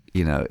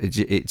 You know,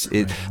 it's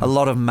a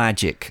lot of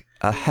magic,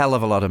 a hell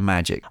of a lot of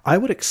magic. I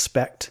would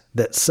expect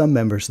that some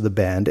members of the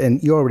band,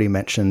 and you already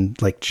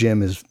mentioned, like,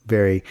 Jim is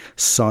very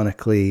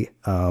sonically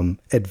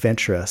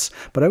adventurous,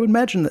 but I would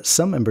imagine that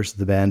some members of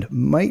the band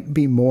might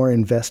be more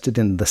invested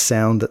in the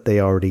sound that they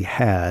already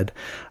had,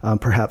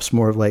 perhaps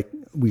more of like,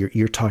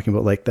 you're talking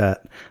about like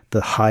that,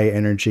 the high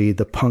energy,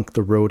 the punk,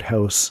 the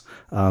Roadhouse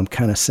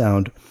kind of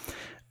sound.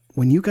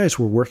 When you guys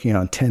were working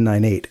on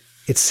 1098,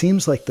 it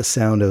seems like the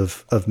sound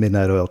of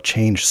Midnight Oil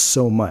changed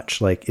so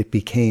much. Like it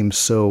became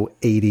so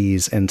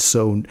 80s, and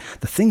so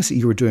the things that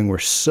you were doing were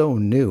so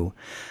new.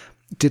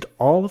 Did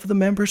all of the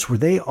members, were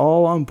they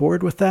all on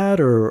board with that,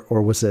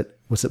 or was it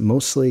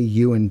mostly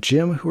you and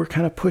Jim who were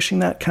kind of pushing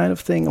that kind of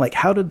thing? Like,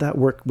 how did that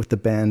work with the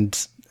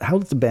band? How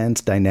did the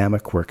band's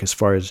dynamic work as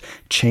far as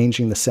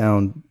changing the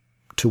sound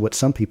to what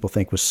some people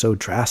think was so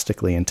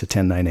drastically into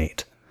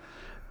 1098?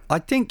 I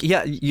think,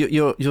 yeah,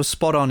 you're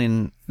spot on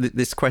in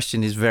this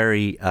question is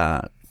very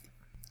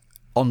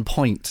on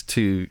point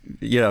to,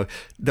 you know,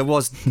 there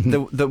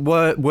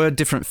were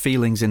different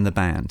feelings in the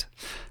band,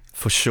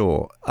 for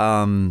sure.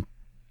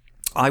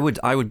 I would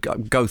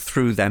go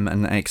through them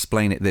and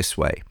explain it this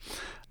way.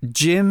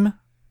 Jim,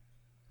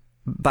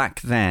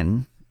 back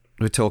then,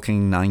 we're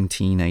talking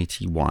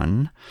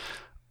 1981,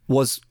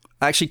 was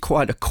actually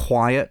quite a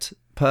quiet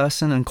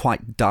person and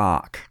quite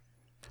dark.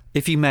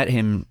 If you met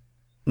him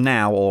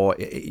now or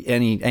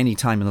any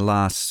time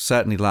in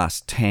certainly the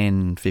last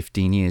 10,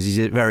 15 years, he's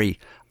a very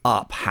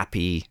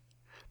happy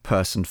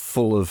person,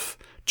 full of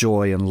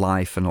joy and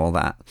life and all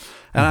that.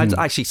 And I'd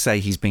actually say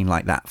he's been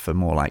like that for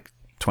more like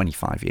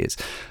 25 years.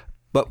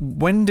 But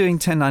when doing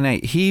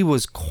 1098, he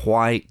was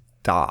quite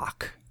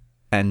dark,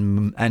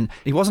 and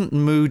he wasn't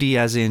moody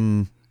as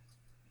in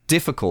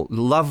difficult,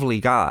 lovely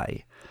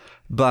guy,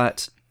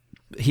 but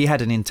he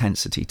had an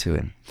intensity to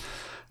him.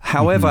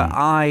 However,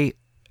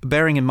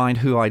 bearing in mind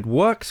who I'd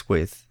worked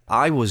with,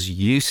 I was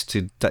used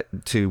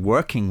to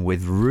working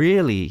with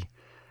really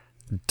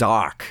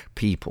dark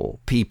people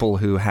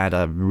who had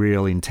a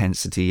real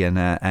intensity and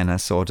a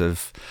sort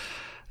of,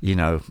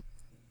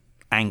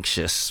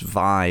 anxious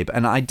vibe.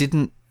 And I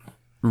didn't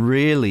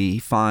really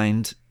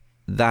find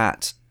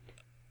that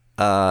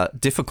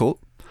difficult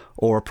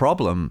or a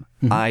problem.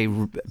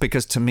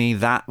 Because to me,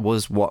 that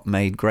was what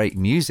made great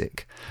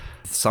music.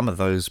 Some of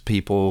those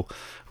people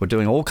were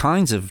doing all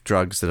kinds of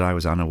drugs that I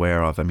was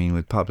unaware of. I mean,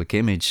 with Public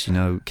Image,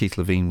 Keith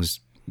Levine was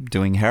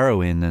doing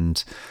heroin,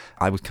 and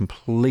I was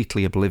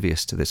completely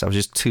oblivious to this. I was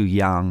just too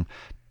young,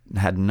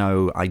 had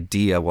no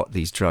idea what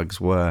these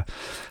drugs were.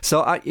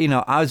 So I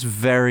was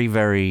very,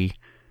 very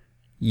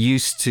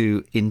used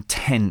to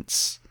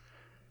intense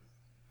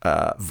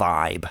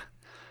vibe,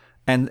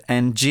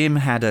 and Jim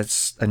had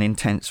an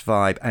intense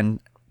vibe,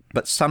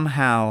 but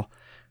somehow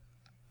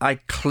I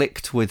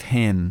clicked with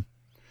him.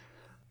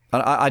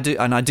 I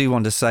do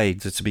want to say,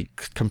 to be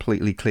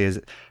completely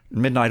clear,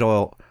 Midnight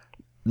Oil,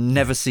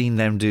 never seen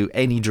them do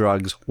any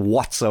drugs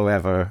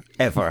whatsoever,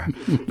 ever.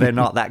 They're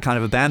not that kind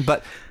of a band,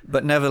 but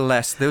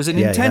nevertheless, there was an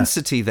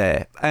intensity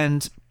there.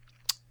 And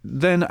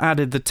then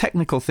added the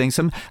technical things.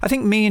 I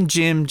think me and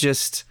Jim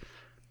just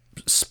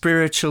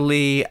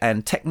spiritually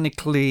and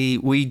technically,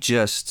 we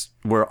just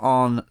were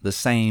on the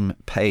same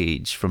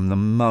page from the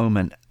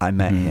moment I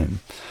met him.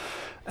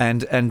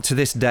 And to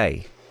this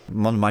day,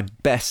 one of my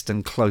best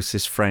and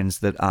closest friends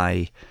that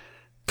I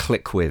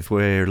click with,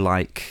 we're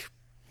like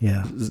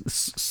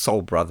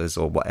soul brothers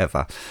or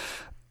whatever.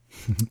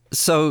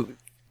 So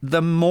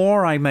the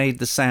more I made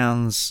the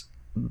sounds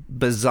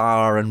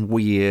bizarre and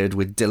weird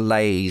with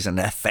delays and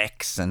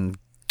effects and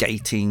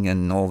gating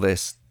and all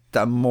this,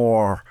 the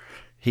more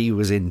he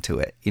was into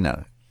it,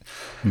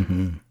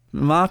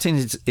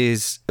 Martin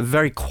is a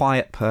very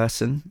quiet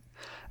person,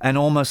 and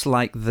almost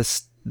like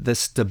the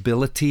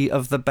stability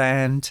of the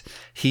band.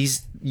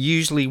 He's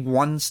usually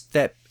one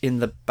step in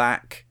the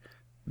back,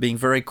 being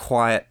very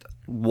quiet,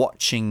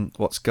 watching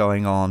what's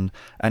going on,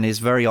 and is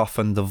very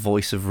often the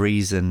voice of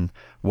reason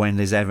when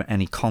there's ever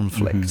any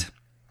conflict.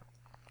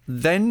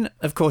 Then,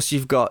 of course,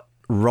 you've got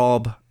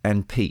Rob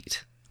and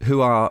Pete,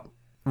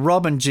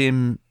 Rob and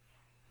Jim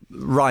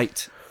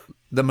write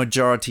the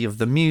majority of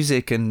the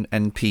music,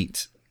 and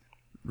Pete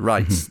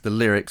writes the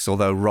lyrics,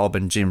 although Rob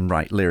and Jim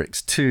write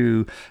lyrics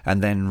too.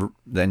 And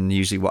then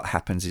usually what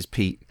happens is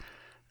Pete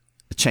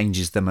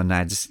changes them and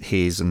adds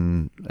his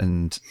and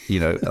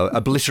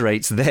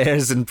obliterates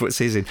theirs and puts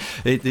his in.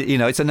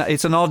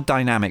 It's an odd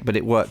dynamic, but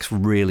it works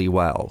really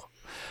well.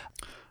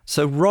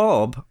 So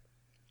Rob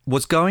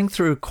was going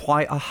through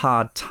quite a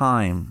hard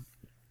time.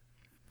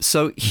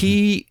 So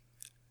he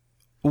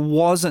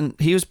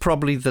was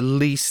probably the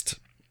least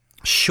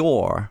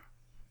sure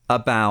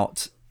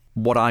about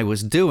what I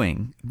was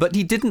doing, but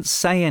he didn't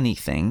say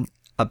anything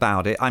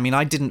about it. I mean,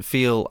 I didn't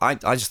feel, I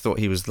just thought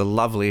he was the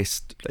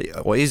loveliest,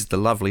 or is the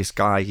loveliest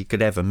guy you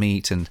could ever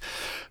meet.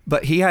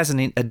 But he has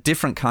a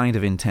different kind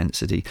of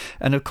intensity.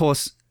 And of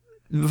course,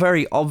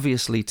 very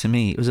obviously to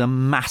me, it was a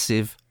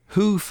massive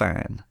Who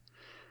fan.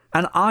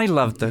 And I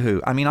loved The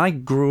Who. I mean, I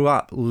grew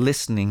up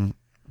listening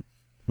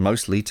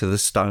mostly to the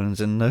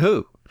Stones and The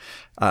Who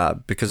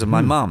because of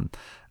my mum.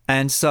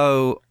 And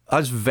so I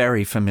was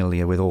very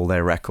familiar with all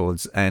their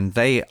records, and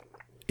they,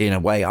 in a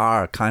way,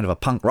 are kind of a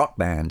punk rock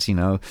band,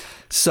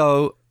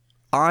 So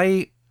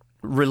I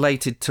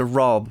related to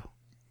Rob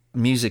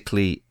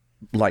musically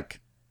like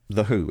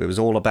The Who. It was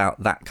all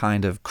about that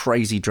kind of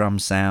crazy drum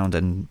sound,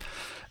 and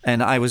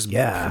I was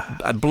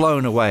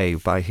blown away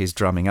by his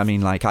drumming. I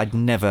mean, like, I'd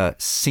never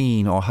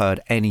seen or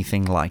heard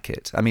anything like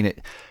it. I mean,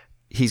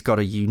 he's got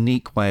a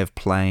unique way of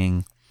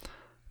playing.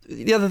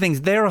 The other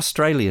things, they're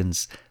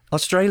Australians.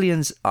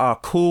 Australians are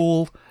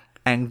cool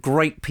and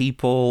great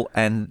people,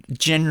 and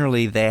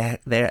generally they're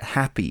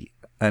happy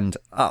and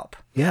up.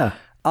 Yeah.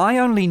 I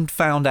only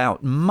found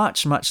out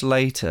much, much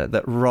later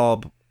that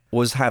Rob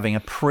was having a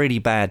pretty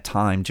bad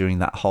time during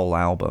that whole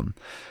album.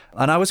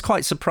 And I was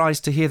quite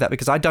surprised to hear that,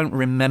 because I don't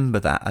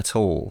remember that at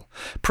all.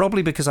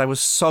 Probably because I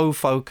was so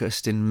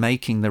focused in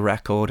making the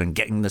record and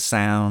getting the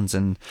sounds,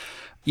 and,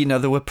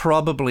 there were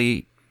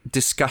probably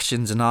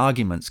discussions and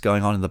arguments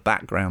going on in the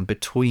background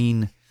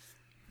between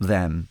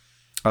them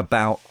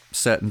about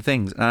certain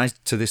things, and I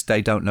to this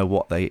day don't know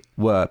what they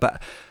were.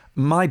 But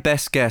my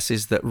best guess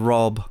is that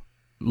Rob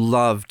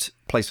loved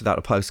Place Without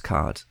a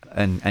Postcard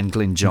and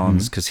Glyn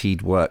Johns, because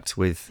he'd worked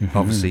with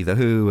obviously The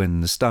Who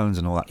and the Stones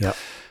and all that. Yep.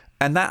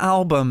 And that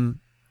album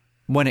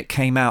when it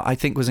came out, I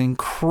think was an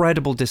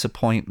incredible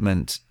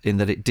disappointment in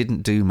that it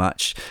didn't do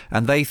much.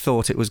 And they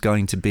thought it was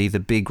going to be the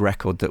big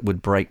record that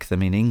would break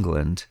them in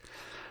England.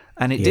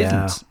 And it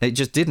didn't. It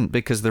just didn't,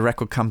 because the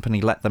record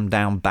company let them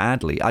down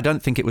badly. I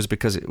don't think it was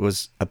because it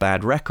was a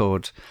bad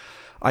record.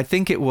 I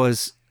think it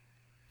was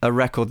a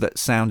record that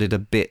sounded a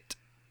bit,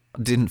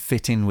 didn't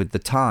fit in with the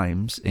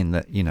times, in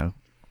that, you know,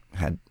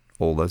 had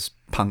all those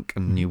punk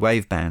and new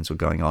wave bands were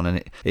going on,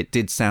 and it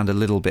did sound a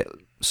little bit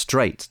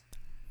straight.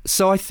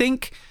 So I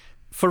think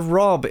for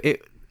Rob,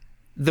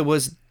 there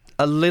was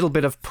a little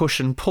bit of push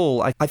and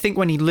pull. I think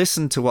when he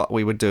listened to what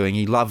we were doing,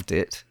 he loved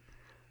it,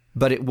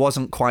 but it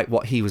wasn't quite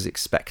what he was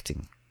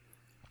expecting.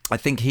 I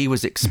think he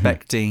was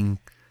expecting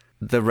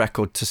the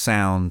record to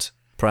sound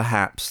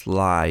perhaps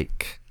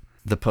like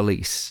The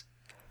Police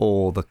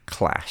or The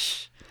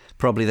Clash.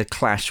 Probably The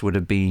Clash would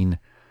have been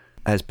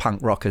as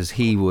punk rock as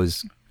he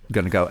was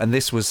going to go, and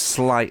this was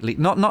slightly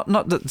not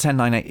that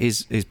 1098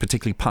 is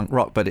particularly punk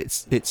rock, but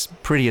it's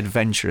pretty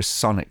adventurous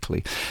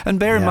sonically. And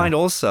bear in mind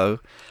also,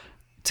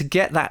 to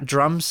get that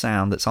drum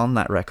sound that's on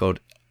that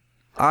record,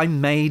 I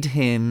made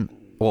him,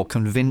 or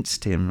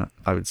convinced him,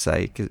 I would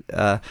say,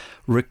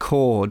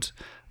 record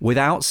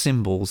without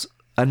cymbals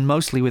and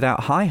mostly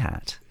without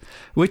hi-hat,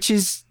 which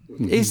is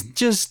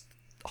just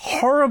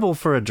horrible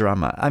for a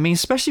drummer. I mean,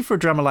 especially for a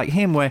drummer like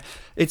him, where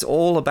it's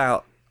all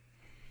about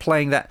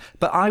playing that.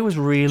 But I was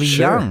really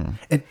young.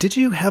 And did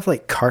you have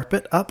like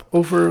carpet up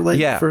over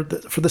for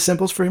the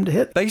cymbals for him to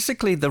hit?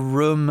 Basically, the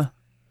room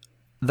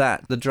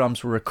that the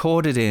drums were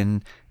recorded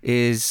in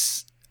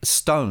is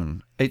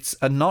stone. It's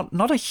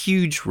not a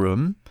huge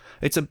room.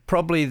 It's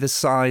probably the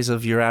size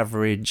of your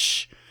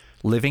average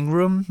living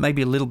room,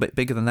 maybe a little bit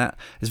bigger than that.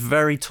 It's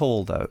very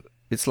tall, though.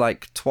 It's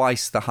like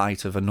twice the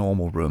height of a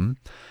normal room.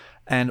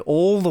 And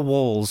all the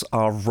walls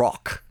are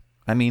rock.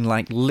 I mean,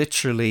 like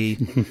literally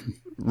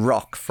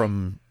rock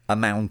from a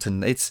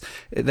mountain. It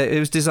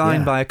was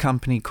designed by a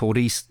company called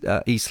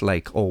East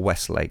Lake or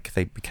West Lake.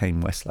 They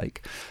became West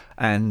Lake.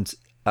 And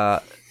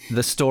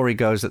the story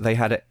goes that they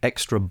had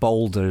extra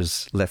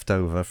boulders left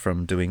over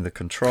from doing the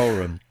control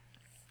room.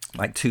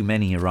 Like too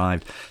many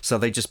arrived. So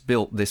they just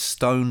built this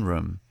stone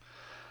room,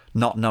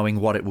 not knowing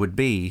what it would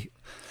be.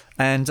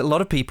 And a lot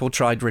of people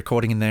tried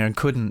recording in there and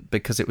couldn't,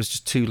 because it was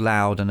just too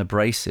loud and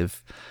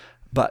abrasive.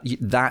 But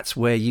that's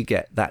where you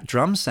get that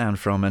drum sound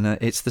from. And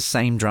it's the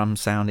same drum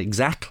sound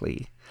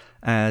exactly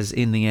as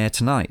In the Air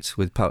Tonight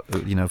with,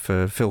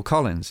 for Phil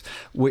Collins,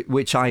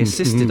 which I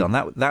assisted on.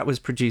 That was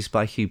produced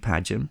by Hugh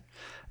Padgham.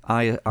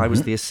 I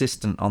was the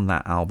assistant on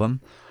that album.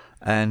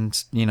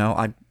 And,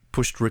 I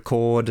pushed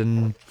record,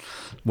 and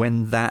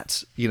when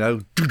that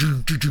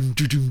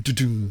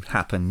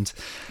happened,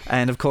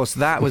 and of course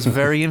that was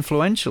very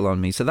influential on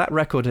me. So that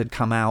record had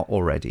come out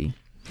already,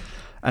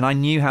 and I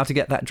knew how to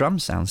get that drum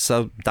sound,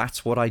 so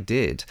that's what I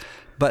did.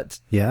 But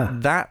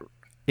that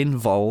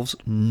involves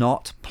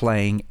not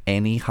playing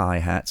any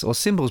hi-hats or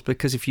cymbals,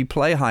 because if you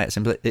play hi-hat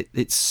cymbals,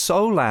 it's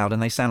so loud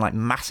and they sound like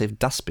massive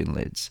dustbin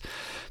lids.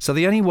 So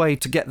the only way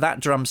to get that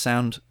drum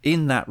sound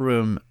in that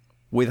room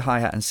with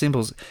hi-hat and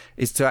cymbals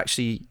is to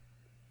actually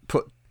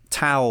put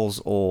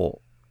towels or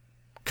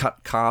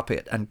cut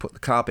carpet and put the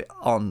carpet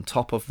on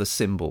top of the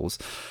cymbals,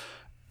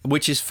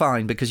 which is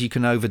fine because you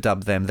can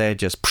overdub them. They're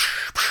just,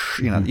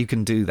 you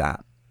can do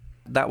that.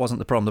 That wasn't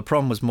the problem. The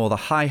problem was more the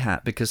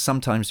hi-hat, because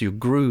sometimes your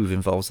groove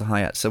involves the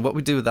hi-hat. So what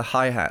we do with the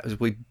hi-hat is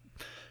we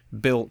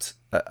built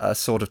a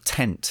sort of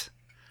tent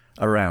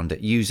around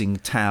it using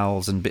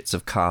towels and bits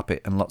of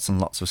carpet and lots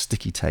of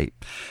sticky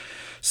tape.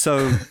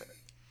 So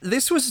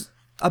this was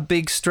a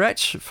big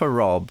stretch for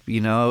Rob,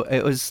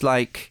 It was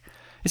like,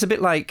 it's a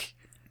bit like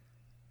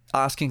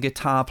asking a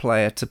guitar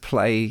player to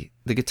play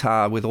the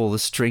guitar with all the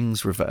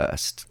strings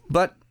reversed.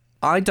 But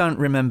I don't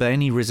remember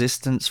any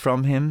resistance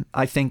from him.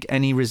 I think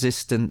any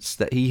resistance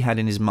that he had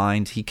in his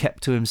mind, he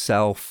kept to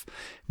himself,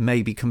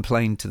 maybe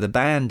complained to the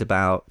band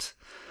about,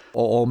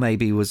 or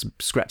maybe was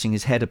scratching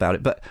his head about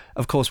it. But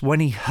of course, when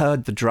he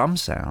heard the drum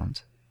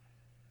sound,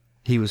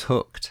 he was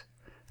hooked.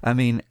 I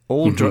mean,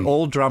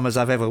 all drummers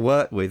I've ever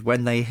worked with,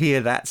 when they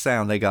hear that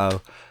sound, they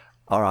go,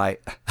 all right,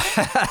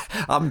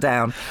 I'm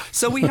down.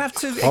 So we have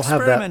to experiment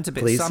have that, a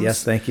bit. Please,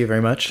 yes, thank you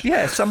very much.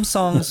 Yeah, some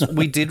songs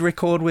we did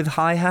record with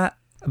hi-hat,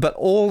 but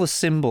all the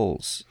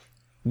cymbals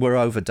were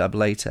overdubbed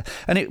later.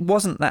 And it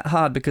wasn't that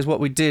hard, because what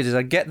we did is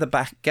I'd get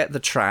the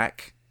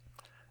track,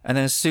 and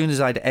then as soon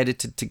as I'd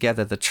edited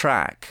together the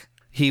track,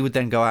 he would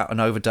then go out and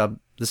overdub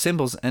the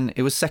cymbals, and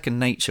it was second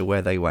nature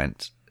where they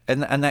went.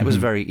 And that was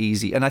very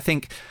easy. And I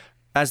think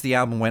as the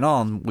album went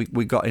on,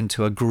 we got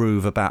into a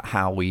groove about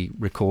how we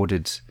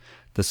recorded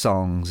the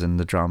songs and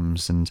the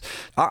drums. And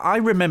I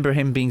remember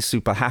him being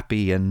super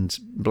happy and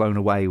blown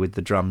away with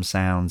the drum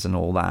sounds and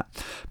all that.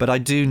 But I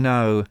do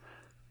know,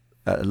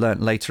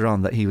 learnt later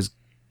on, that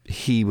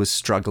he was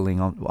struggling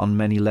on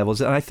many levels.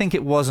 And I think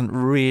it wasn't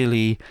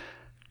really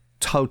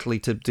totally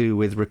to do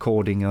with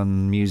recording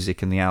on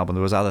music and the album.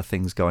 There was other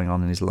things going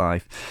on in his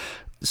life.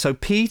 So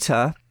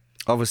Peter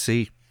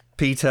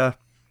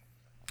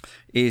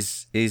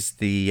is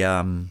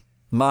the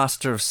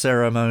master of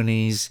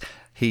ceremonies.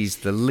 He's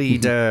the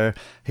leader.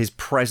 His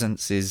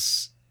presence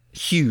is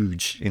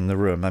huge in the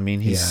room. I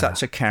mean, he's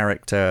such a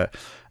character,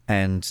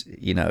 and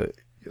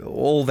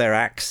all their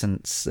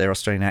accents, their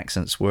Australian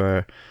accents,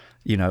 were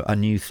a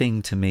new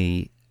thing to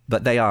me.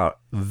 But they are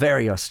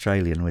very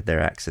Australian with their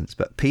accents.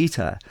 But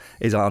Peter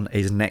is on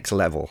his next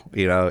level.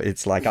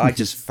 It's like I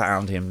just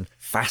found him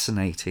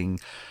fascinating.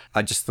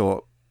 I just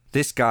thought,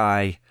 this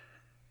guy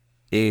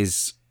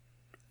is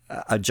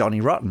a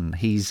Johnny Rotten.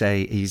 He's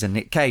a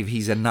Nick Cave.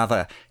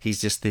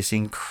 He's just this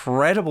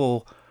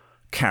incredible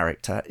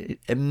character,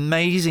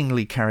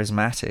 amazingly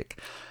charismatic.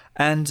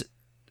 And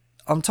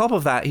on top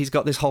of that, he's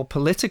got this whole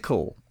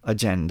political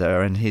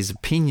agenda and his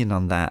opinion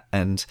on that.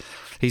 And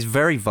he's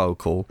very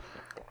vocal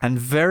and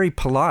very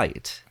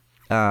polite.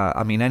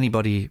 I mean,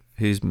 anybody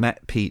who's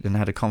met Pete and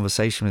had a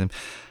conversation with him,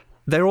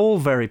 they're all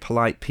very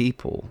polite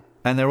people,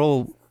 and they're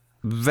all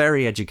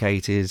very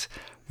educated,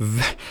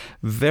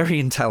 very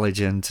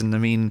intelligent. And I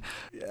mean,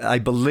 I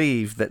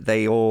believe that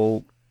they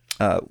all,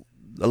 a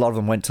lot of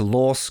them went to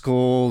law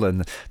school,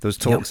 and there was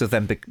talks of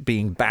them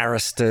being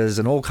barristers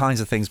and all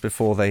kinds of things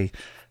before they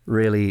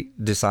really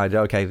decided,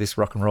 okay, this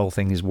rock and roll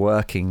thing is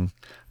working,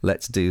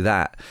 let's do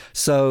that.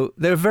 So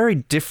they're a very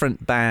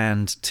different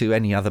band to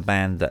any other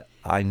band that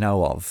I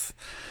know of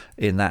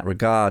in that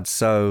regard.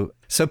 So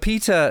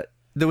Peter,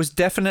 there was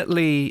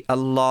definitely a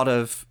lot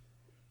of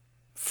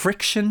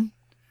friction,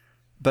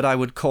 but I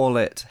would call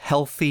it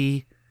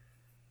healthy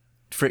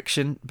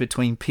friction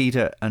between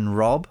Peter and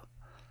Rob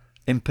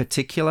in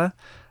particular.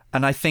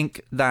 And I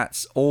think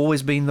that's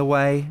always been the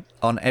way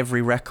on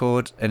every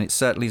record, and it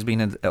certainly has been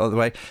the other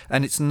way.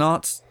 And it's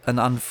not an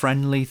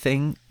unfriendly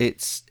thing.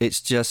 It's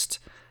just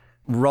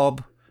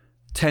Rob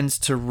tends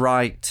to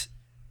write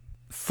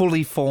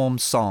fully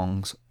formed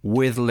songs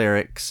with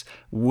lyrics,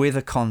 with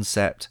a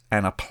concept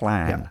and a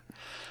plan. Yeah.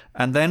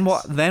 And then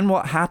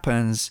what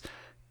happens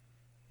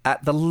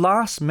at the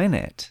last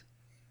minute,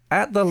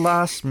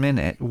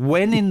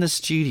 when in the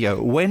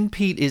studio, when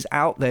Pete is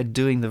out there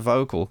doing the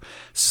vocal,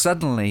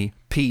 suddenly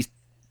Pete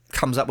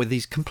comes up with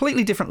these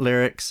completely different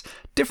lyrics,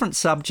 different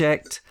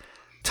subject,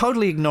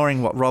 totally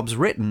ignoring what Rob's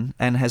written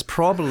and has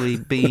probably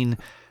been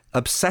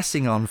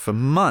obsessing on for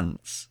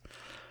months,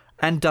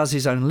 and does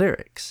his own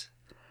lyrics,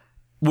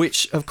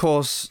 which, of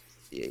course,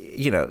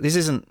 this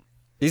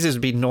has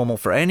been normal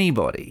for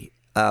anybody,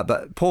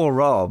 but poor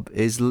Rob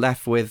is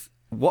left with,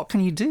 what can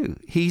you do?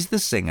 He's the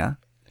singer.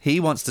 He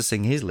wants to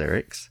sing his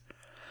lyrics.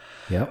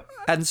 Yeah.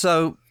 And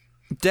so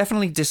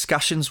definitely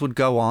discussions would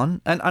go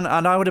on. And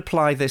I would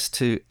apply this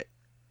to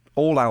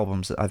all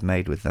albums that I've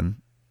made with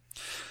them.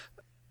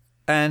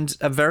 And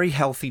a very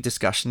healthy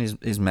discussion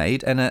is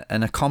made, and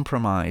a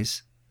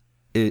compromise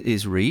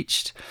is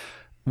reached,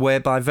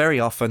 whereby very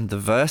often the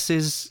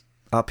verses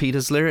are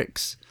Peter's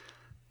lyrics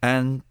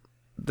and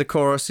the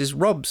chorus is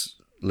Rob's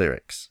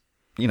lyrics.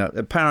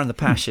 Power and the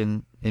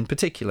Passion in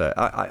particular.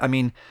 I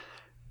mean,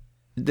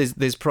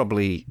 there's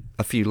probably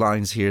a few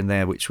lines here and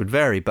there which would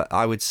vary, but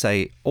I would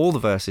say all the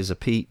verses are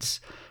Pete's.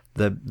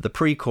 The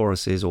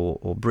pre-choruses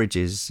or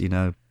bridges,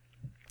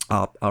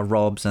 are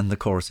Rob's, and the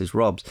chorus is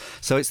Rob's.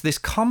 So it's this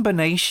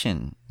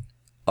combination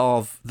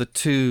of the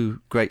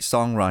two great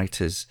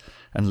songwriters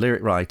and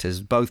lyric writers,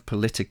 both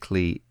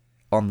politically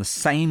on the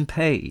same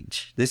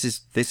page. This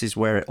is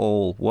where it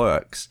all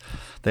works.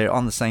 They're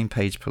on the same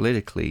page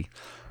politically.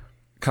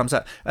 Comes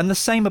out, and the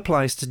same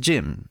applies to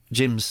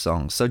Jim's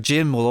songs. So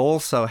Jim will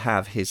also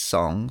have his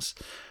songs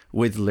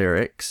with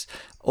lyrics,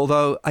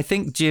 although I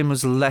think Jim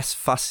was less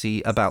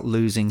fussy about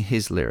losing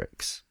his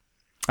lyrics,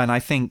 and I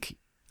think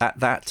at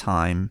that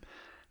time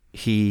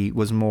he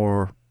was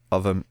more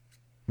of a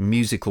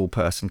musical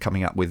person,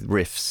 coming up with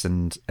riffs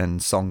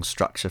and song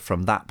structure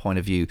from that point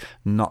of view,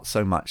 not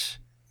so much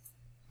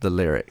the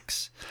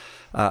lyrics.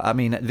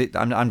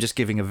 I'm just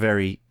giving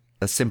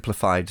a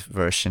simplified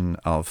version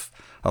of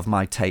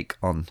my take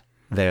on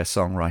their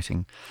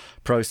songwriting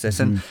process.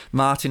 Mm-hmm. And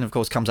Martin, of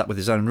course, comes up with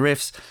his own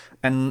riffs.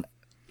 And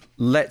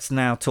let's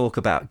now talk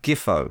about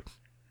Giffo.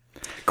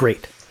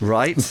 Great.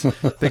 Right?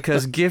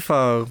 Because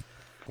Giffo,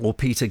 or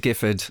Peter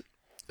Gifford,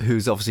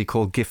 who's obviously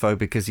called Giffo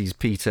because he's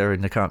Peter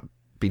and there can't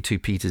be two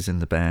Peters in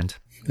the band.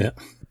 Yeah.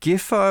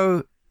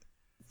 Giffo,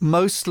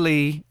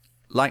 mostly,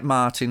 like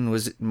Martin,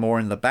 was more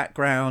in the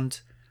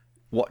background,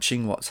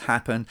 watching what's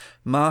happened.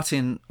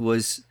 Martin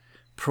was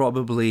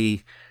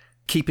probably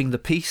keeping the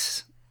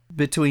peace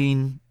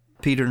between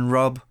Peter and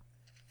Rob.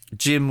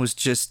 Jim was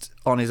just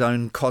on his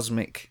own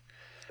cosmic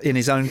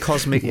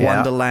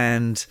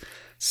wonderland,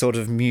 sort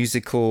of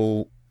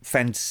musical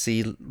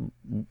fantasy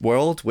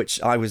world,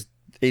 which I was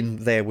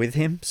in there with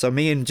him. So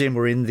me and Jim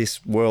were in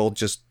this world,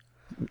 just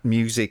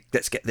music.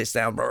 Let's get this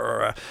down.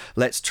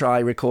 Let's try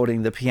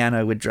recording the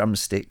piano with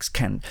drumsticks.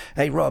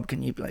 Hey Rob,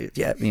 can you play it?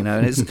 Yeah,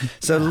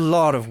 so a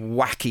lot of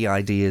wacky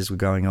ideas were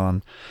going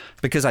on,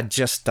 because I'd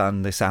just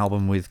done this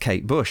album with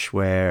Kate Bush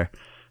where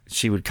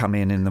she would come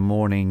in the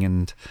morning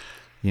and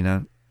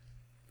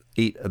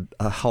eat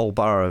a whole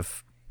bar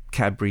of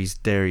Cadbury's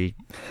dairy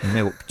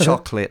milk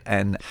chocolate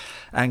and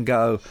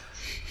go,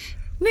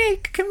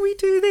 Nick, can we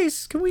do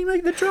this? Can we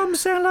make the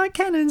drums sound like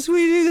cannons?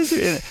 We do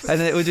this,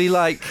 and it would be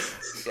like.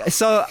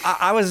 So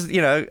I was,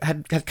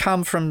 had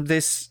come from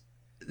this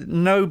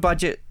no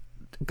budget,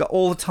 got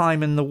all the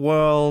time in the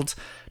world,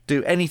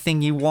 do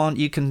anything you want.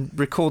 You can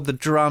record the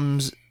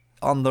drums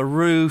on the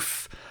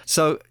roof.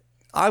 So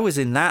I was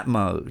in that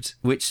mode,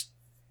 which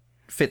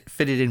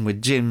fitted in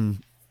with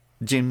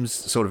Jim's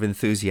sort of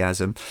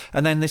enthusiasm,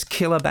 and then this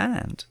killer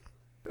band.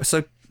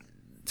 So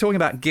talking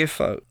about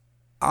Giffo,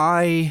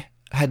 I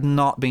had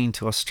not been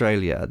to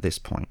Australia at this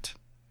point.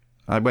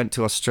 I went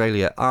to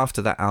Australia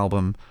after that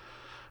album.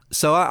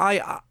 So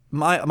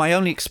my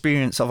only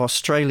experience of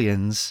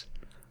Australians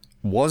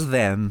was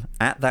them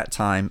at that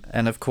time,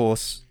 and of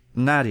course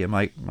Nadia,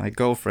 my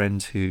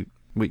girlfriend, who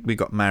we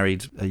got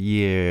married a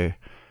year.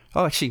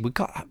 Oh, actually, we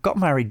got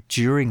married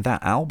during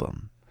that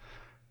album.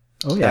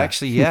 Oh yeah,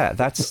 actually, yeah,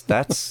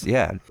 that's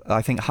yeah.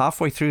 I think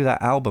halfway through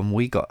that album,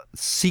 we got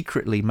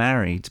secretly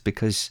married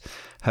because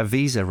her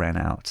visa ran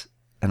out,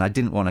 and I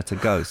didn't want her to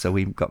go, so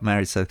we got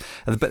married. So,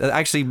 but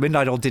actually,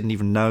 Midnight Oil didn't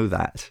even know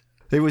that.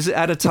 It was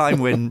at a time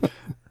when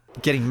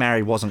getting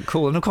married wasn't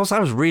cool, and of course, I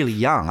was really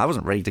young. I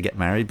wasn't ready to get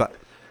married, but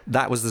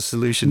that was the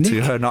solution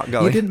to her not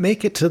going. You didn't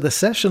make it to the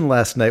session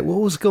last night. What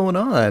was going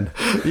on?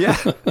 Yeah.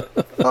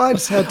 I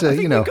just had to,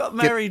 we got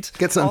married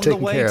get something on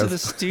the way taken care to of. the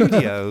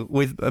studio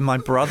with my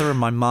brother and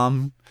my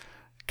mum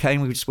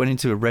came. We just went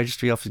into a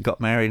registry office, got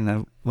married, and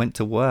I went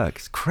to work.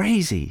 It's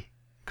crazy.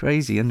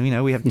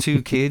 And, we have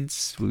 2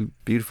 kids,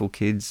 beautiful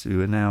kids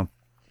who are now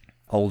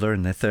older,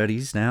 in their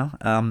 30s now.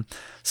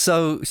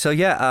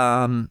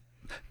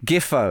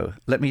 Giffo,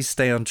 let me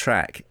stay on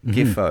track.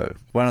 Giffo,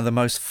 one of the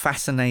most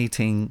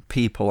fascinating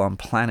people on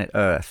planet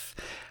Earth.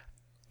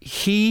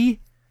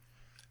 He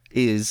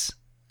is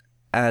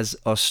as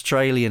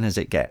Australian as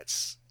it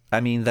gets. I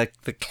mean, the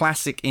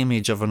classic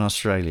image of an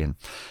Australian.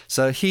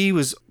 So he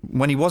was,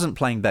 when he wasn't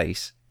playing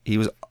bass, he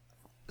was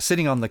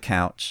sitting on the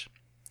couch,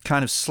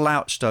 kind of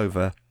slouched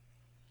over,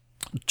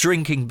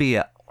 drinking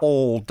beer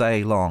all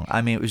day long.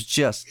 I mean, it was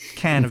just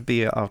can of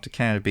beer after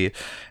can of beer.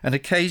 And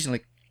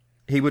occasionally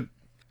he would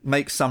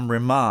make some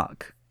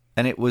remark,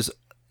 and it was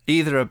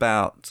either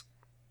about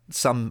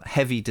some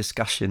heavy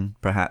discussion,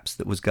 perhaps,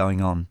 that was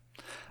going on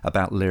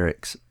about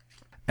lyrics.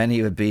 And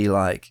he would be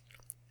like,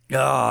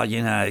 oh,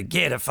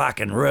 get a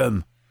fucking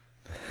room.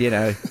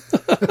 It'd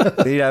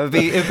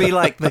be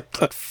like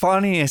the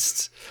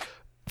funniest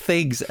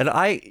things. And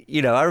I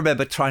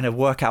remember trying to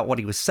work out what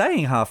he was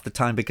saying half the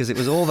time, because it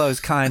was all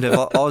those kind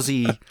of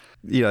Aussie,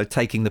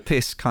 taking the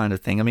piss kind of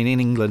thing. I mean, in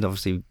England,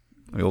 obviously,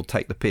 we all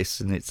take the piss,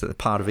 and it's a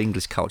part of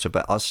English culture.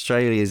 But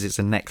Australia's, it's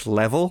a next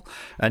level,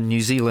 and New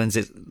Zealand's,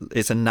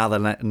 it's another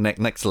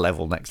next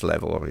level.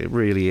 It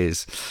really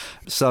is.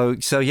 So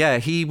yeah,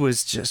 he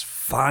was just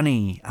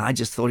funny. I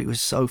just thought he was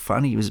so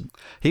funny.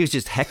 He was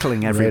just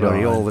heckling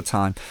everybody all the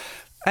time,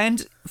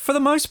 and for the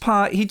most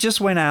part, he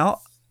just went out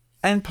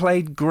and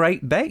played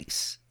great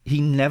bass.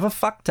 He never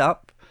fucked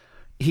up.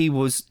 He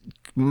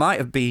might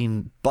have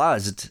been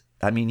buzzed.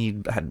 I mean,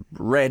 he had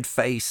red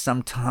face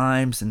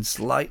sometimes and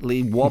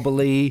slightly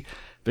wobbly,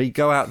 but he'd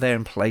go out there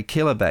and play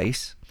killer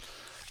bass.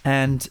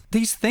 And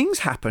these things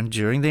happened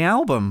during the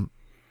album,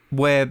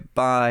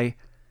 whereby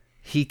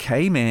he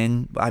came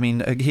in. I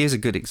mean, here's a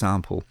good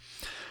example.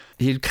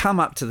 He'd come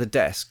up to the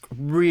desk,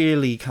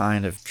 really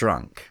kind of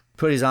drunk,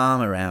 put his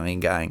arm around me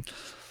and going,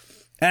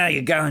 "How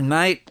you going,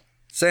 mate?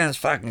 Sounds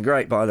fucking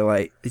great, by the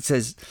way." He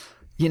says,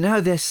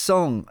 this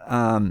song,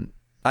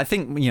 I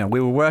think, we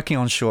were working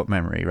on Short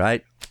Memory,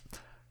 right?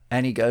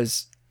 And he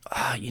goes,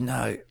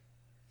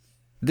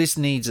 this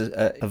needs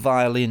a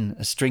violin,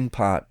 a string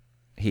part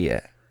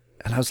here.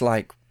 And I was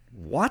like,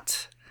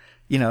 what?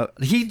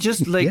 He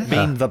just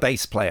being the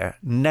bass player,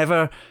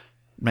 never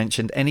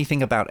mentioned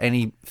anything about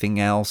anything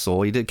else,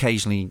 or he'd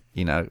occasionally,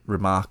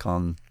 remark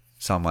on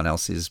someone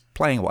else's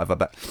playing or whatever.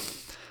 But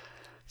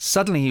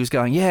suddenly he was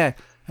going, yeah,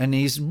 and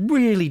he's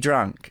really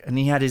drunk, and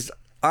he had his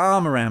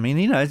arm around me, and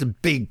he's a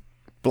big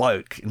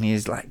bloke, and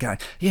he's like going,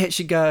 yeah, it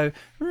should go.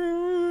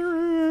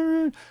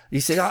 He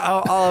said,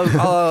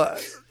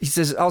 he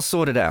says, I'll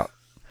sort it out.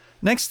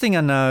 Next thing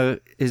I know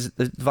is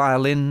the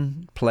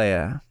violin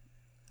player.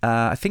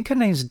 I think her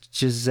name's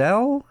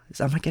Giselle.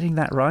 Am I getting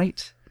that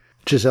right?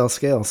 Giselle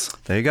Scales.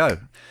 There you go.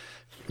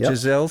 Yep.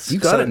 Giselle. You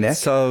got it, Nick.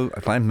 So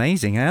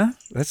amazing, huh?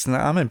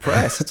 I'm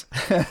impressed.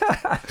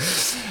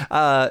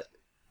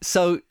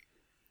 So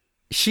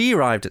she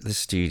arrived at the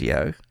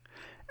studio,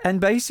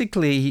 and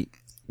basically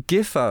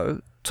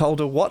Giffo told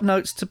her what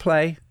notes to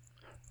play,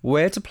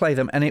 where to play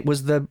them, and it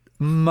was the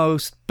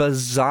most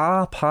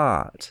bizarre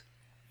part.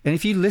 And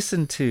if you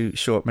listen to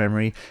Short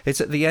Memory, it's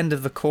at the end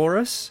of the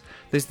chorus.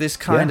 There's this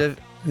kind of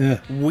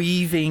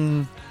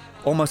weaving,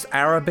 almost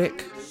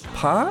Arabic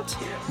part.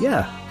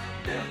 Yeah.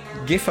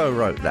 Giffo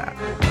wrote that.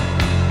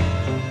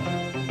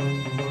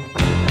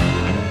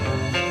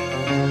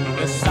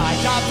 The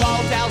sight of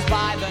hotels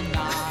by the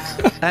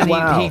night.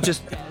 And he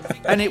just,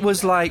 and it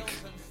was like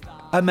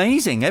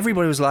amazing.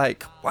 Everybody was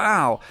like,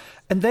 wow.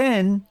 And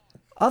then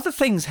other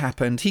things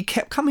happened. He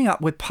kept coming up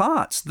with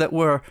parts that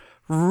were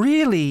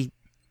really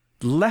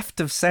left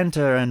of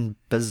center and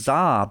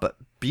bizarre, but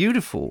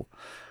beautiful.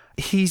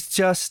 He's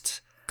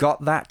just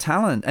got that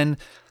talent. And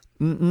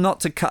not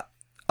to cut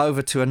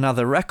over to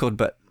another record,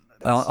 but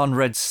on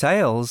Red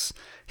Sails,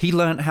 he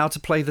learned how to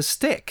play the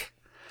stick.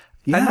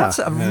 Yeah, and that's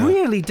a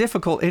really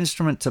difficult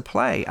instrument to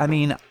play. I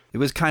mean, it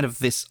was kind of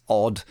this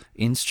odd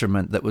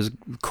instrument that was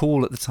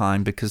cool at the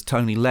time because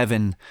Tony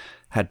Levin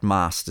had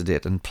mastered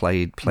it and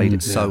played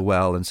it so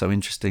well and so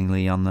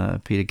interestingly on the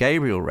Peter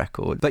Gabriel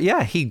record. But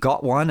yeah, he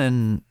got one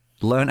and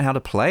learned how to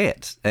play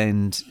it.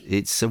 And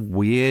it's a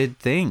weird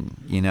thing,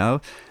 you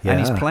know? Yeah. And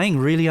he's playing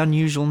really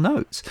unusual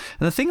notes.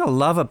 And the thing I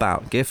love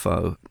about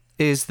Giffo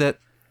is that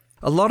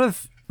a lot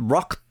of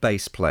rock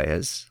bass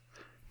players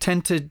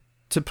tend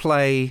to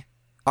play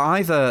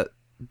either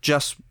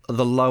just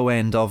the low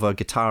end of a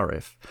guitar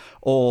riff,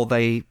 or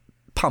they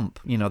pump,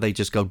 you know, they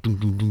just go,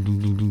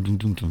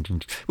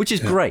 which is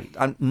great.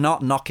 I'm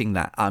not knocking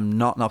that.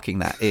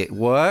 It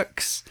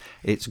works.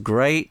 It's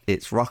great.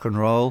 It's rock and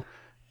roll.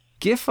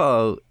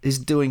 Giffo is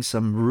doing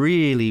some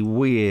really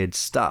weird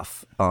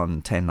stuff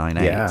on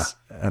 10-9-8. Yeah.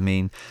 I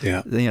mean,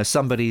 you know,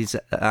 somebody's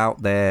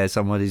out there,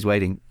 somebody's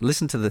waiting.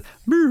 Listen to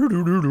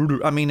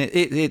the, I mean,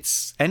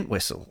 it's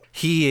Entwistle.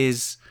 He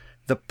is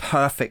the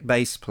perfect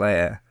bass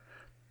player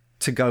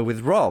to go with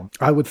Rob.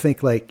 I would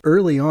think like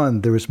early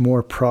on there was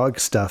more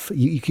prog stuff.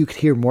 You could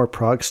hear more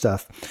prog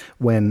stuff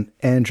when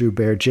Andrew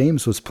Bear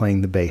James was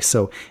playing the bass.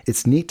 So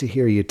it's neat to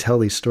hear you tell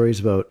these stories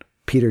about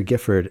Peter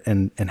Gifford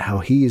and how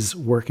he's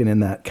working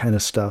in that kind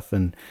of stuff,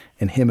 and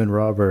him and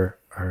Rob are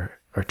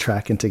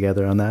tracking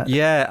together on that.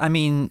 Yeah, I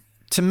mean,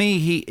 to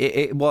me,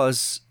 it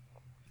was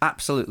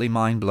absolutely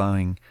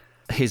mind-blowing.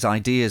 His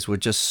ideas were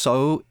just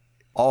so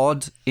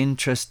odd,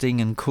 interesting,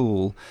 and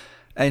cool.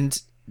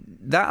 And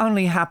that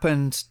only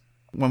happened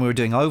when we were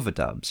doing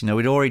overdubs. You know,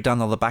 we'd already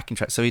done all the backing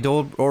tracks, so we'd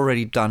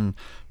already done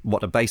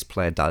what a bass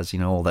player does, you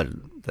know, all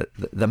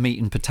the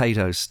meat and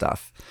potatoes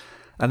stuff.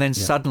 And then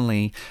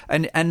suddenly,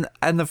 and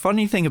the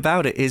funny thing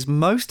about it is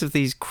most of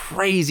these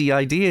crazy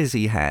ideas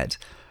he had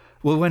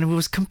were when he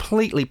was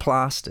completely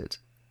plastered.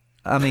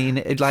 I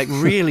mean, like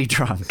really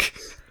drunk.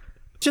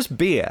 Just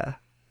beer.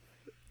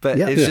 But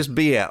it's just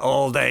beer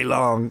all day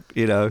long,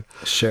 you know.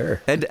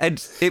 Sure. And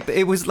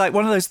it was like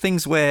one of those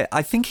things where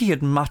I think he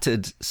had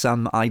muttered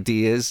some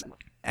ideas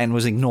and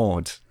was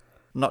ignored.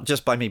 Not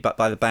just by me, but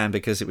by the band,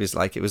 because it was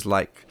like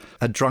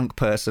a drunk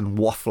person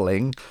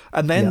waffling.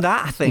 And then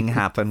that thing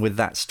happened with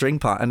that string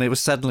part, and it was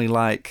suddenly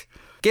like,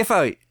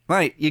 Giffo,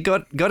 mate, you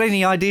got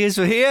any ideas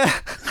for here?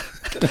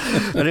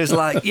 And it was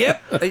like,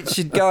 yep, it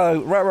should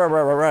go, rah, rah,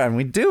 rah, rah, rah, and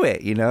we do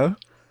it, you know?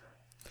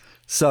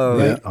 So...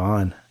 Right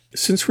on.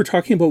 Since we're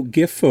talking about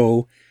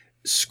Giffo,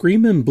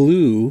 Screamin'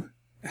 Blue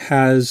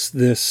has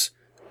this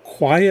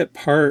quiet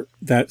part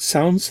that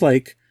sounds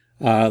like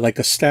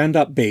a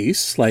stand-up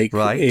bass, like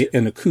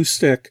an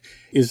acoustic.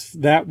 Is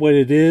that what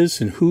it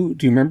is? And do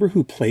you remember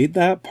who played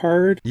that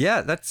part?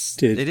 Yeah,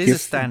 it is a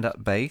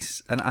stand-up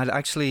bass, and I'd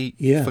actually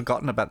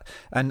forgotten about.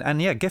 And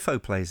Giffo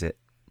plays it.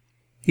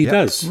 He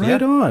does.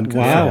 Right on.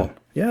 Wow.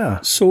 Yeah.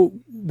 So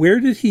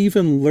where did he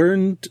even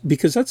learn?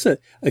 Because that's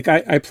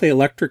I play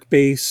electric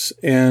bass,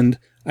 and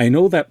I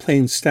know that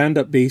playing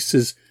stand-up bass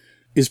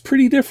is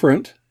pretty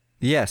different.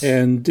 Yes.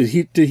 And did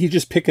he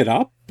just pick it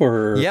up,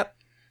 or? Yep.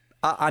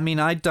 I mean,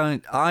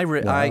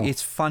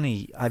 it's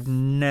funny. I've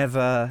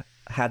never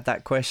had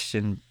that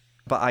question,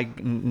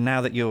 but now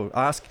that you're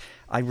asked,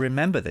 I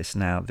remember this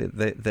now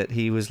that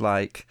he was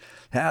like,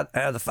 how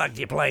the fuck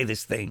do you play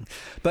this thing?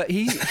 But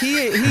he's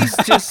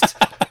just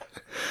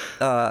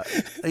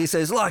he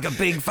says like a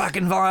big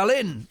fucking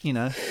violin, you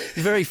know. He's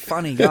a very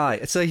funny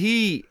guy. So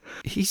he's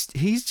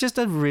just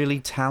a really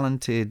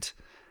talented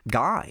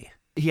guy.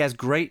 He has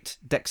great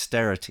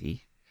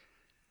dexterity.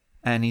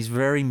 And he's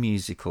very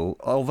musical.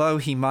 Although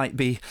he might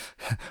be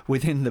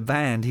within the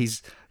band,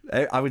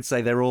 I would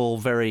say they're all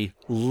very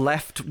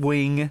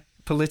left-wing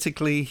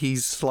politically.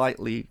 He's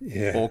slightly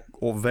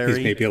or very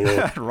he's maybe a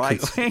little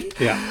right-wing.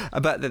 Yeah.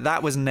 But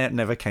that was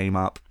never came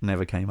up.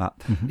 Never came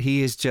up. Mm-hmm.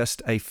 He is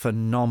just a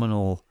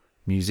phenomenal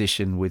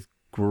musician with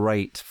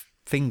great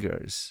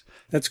fingers.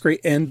 That's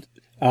great. And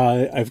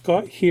I've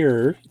got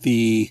here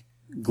the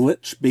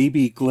Glitch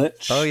Baby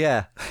Glitch. Oh,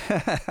 yeah.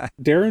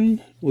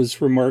 Darren was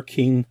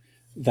remarking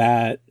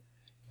that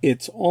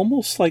it's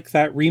almost like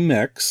that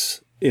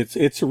remix. It's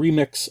a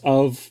remix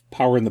of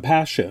Power and the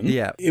Passion.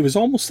 Yeah. It was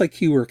almost like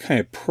you were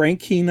kind of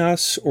pranking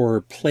us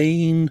or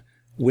playing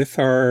with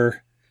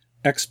our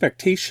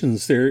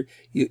expectations there.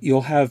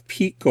 You'll have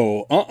Pete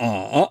go,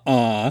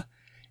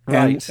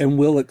 right. And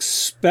we'll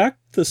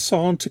expect the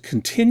song to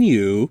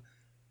continue,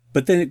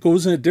 but then it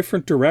goes in a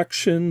different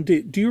direction.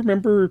 Do you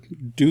remember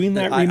doing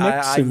that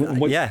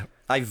remix?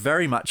 I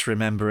very much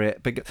remember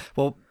it.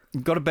 Well,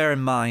 you've got to bear in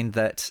mind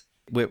that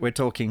we're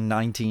talking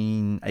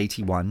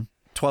 1981.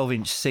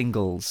 12-inch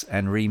singles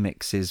and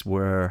remixes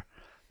were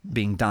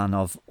being done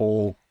of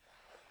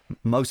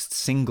most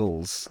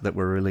singles that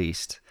were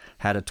released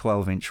had a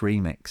 12-inch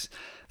remix.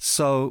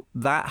 So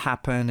that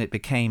happened. It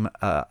became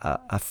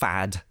a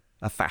fad,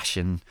 a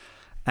fashion.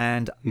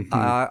 And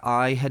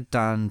I had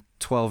done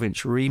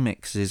 12-inch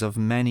remixes of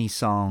many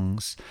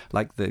songs,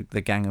 like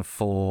the Gang of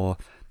Four,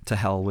 To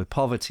Hell with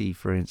Poverty,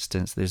 for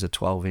instance. There's a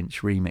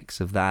 12-inch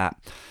remix of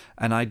that.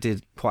 And I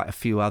did quite a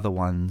few other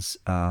ones.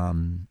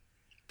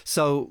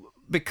 So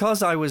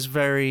because I was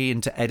very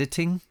into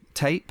editing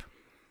tape,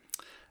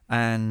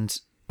 and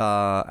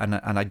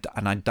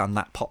I'd done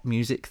that pop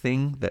music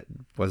thing that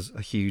was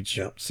a huge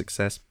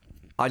success,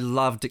 I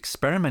loved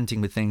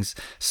experimenting with things.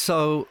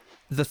 So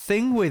the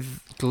thing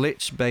with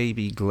Glitch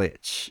Baby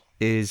Glitch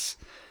is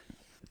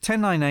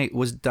 1098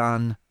 was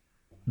done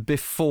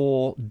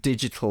before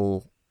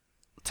digital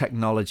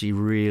technology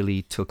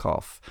really took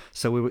off.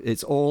 So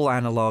it's all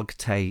analog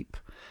tape.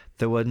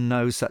 There were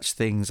no such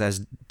things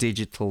as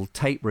digital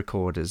tape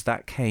recorders.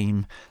 That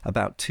came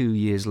about 2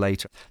 years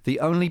later. The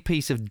only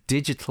piece of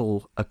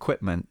digital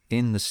equipment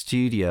in the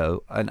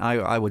studio, and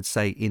I would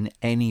say in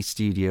any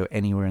studio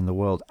anywhere in the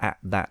world at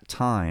that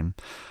time,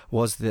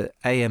 was the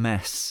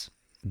AMS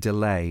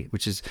delay,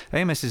 which is,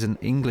 AMS is an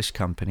English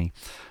company.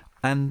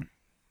 And,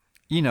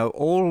 you know,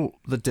 all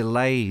the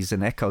delays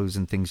and echoes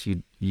and things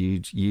you'd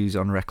use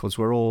on records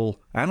were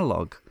all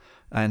analog.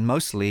 And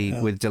mostly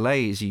with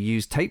delays, you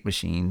use tape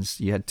machines.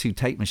 You had 2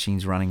 tape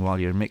machines running while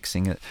you're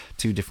mixing at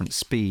 2 different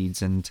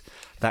speeds, and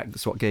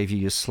that's what gave you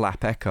your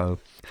slap echo.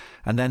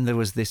 And then there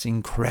was this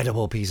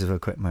incredible piece of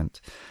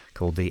equipment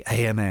called the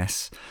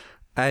AMS,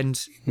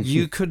 and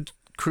you could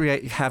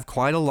have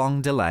quite a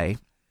long delay,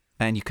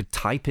 and you could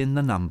type in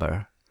the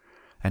number,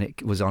 and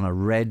it was on a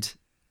red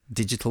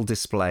digital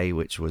display,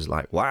 which was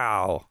like,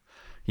 wow.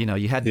 You know,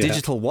 you had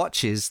digital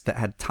watches that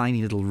had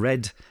tiny little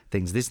red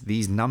things.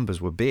 These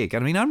numbers were big. I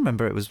mean, I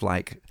remember it was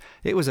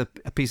a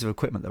piece of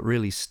equipment that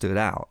really stood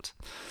out.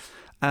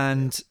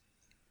 And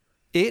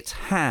it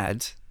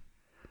had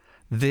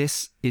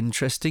this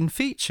interesting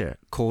feature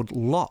called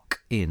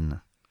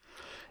lock-in.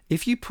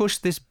 If you push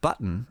this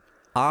button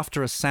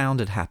after a sound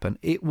had happened,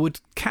 it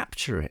would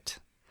capture it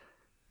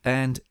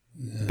and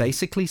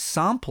basically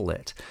sample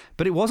it.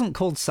 But it wasn't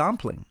called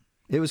sampling.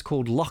 It was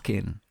called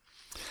lock-in.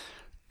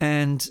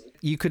 And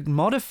you could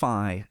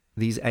modify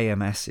these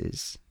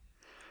AMSs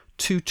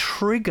to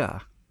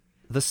trigger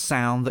the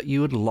sound that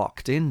you had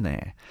locked in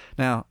there.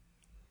 Now,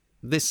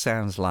 this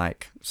sounds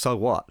like, so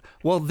what?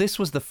 Well, this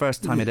was the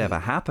first time it ever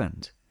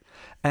happened.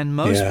 And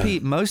most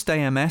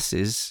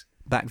AMSs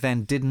back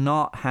then did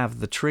not have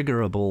the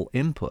triggerable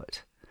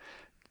input.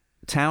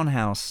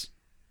 Townhouse,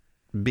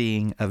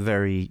 being a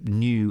very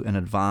new and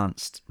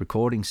advanced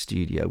recording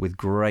studio with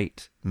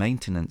great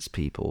maintenance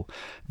people,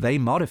 they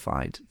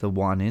modified the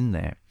one in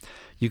there.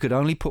 You could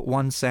only put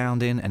one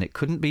sound in, and it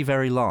couldn't be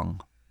very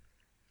long.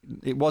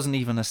 It wasn't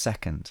even a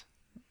second.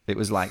 It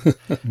was like,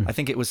 I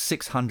think it was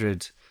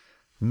 600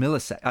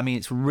 milliseconds. I mean,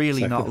 it's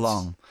really not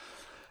long.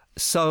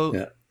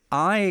 So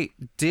I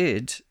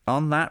did,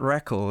 on that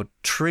record,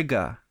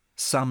 trigger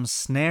some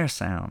snare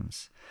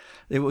sounds.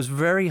 It was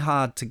very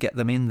hard to get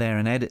them in there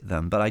and edit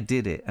them, but I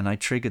did it, and I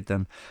triggered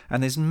them.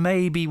 And there's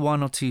maybe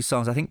 1 or 2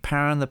 songs. I think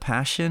Power and the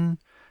Passion,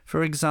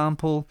 for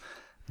example,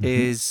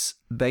 is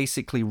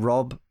basically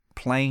Rob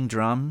playing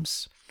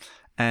drums,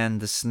 and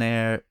the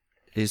snare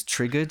is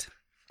triggered.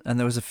 And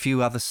there was a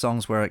few other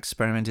songs where I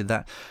experimented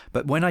that.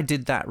 But when I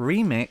did that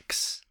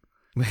remix,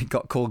 it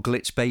got called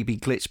Glitch Baby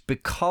Glitch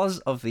because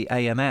of the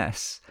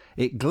AMS.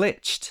 It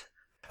glitched.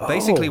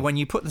 Basically, when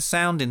you put the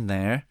sound in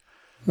there,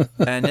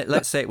 and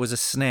let's say it was a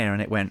snare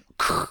and it went,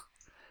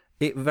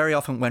 it very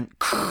often went,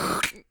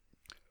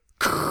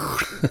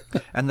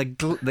 and the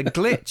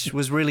glitch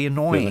was really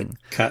annoying.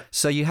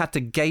 So you had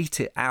to gate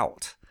it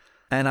out.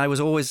 And I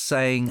was always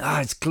saying,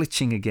 it's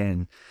glitching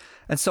again.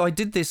 And so I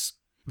did this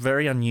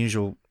very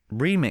unusual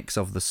remix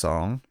of the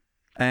song,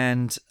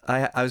 and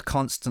I was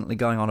constantly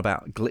going on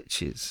about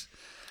glitches.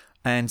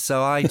 And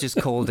so I just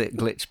called it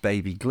Glitch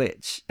Baby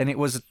Glitch. And it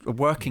was a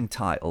working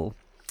title.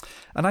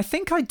 And I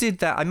think I did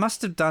that. I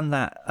must have done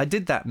that. I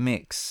did that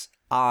mix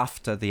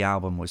after the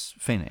album was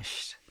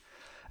finished.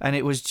 And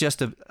it was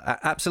just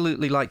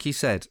absolutely, like you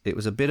said, it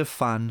was a bit of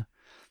fun.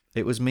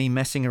 It was me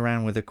messing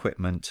around with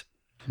equipment.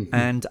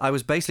 And I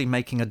was basically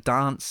making a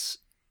dance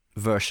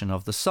version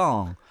of the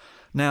song.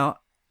 Now,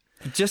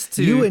 just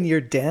to... You and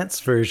your dance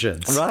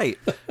versions. Right.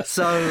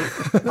 So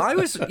I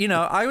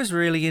was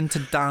really into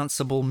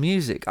danceable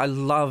music. I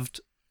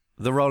loved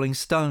the Rolling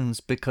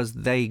Stones because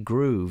they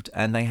grooved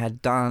and they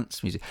had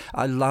dance music.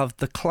 I loved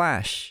the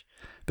Clash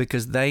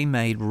because they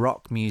made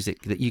rock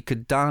music that you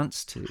could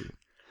dance to.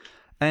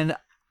 And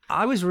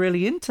I was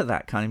really into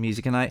that kind of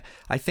music. And I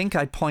think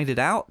I pointed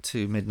out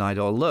to Midnight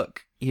Oil,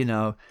 look,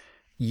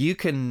 you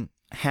can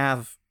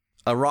have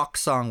a rock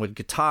song with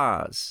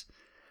guitars,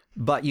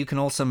 but you can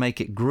also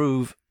make it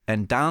groove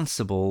and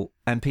danceable,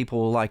 and people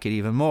will like it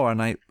even more.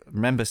 And I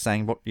remember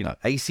saying,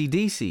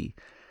 AC/DC,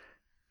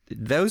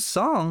 those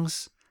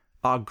songs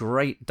are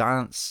great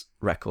dance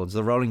records.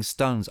 The Rolling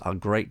Stones are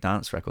great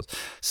dance records.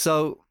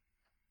 So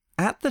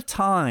at the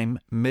time,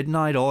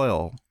 Midnight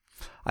Oil,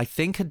 I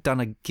think, had done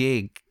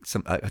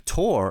a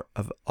tour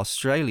of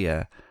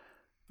Australia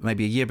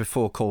maybe a year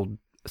before called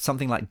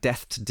something like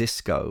Death to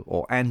Disco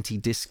or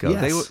Anti-Disco.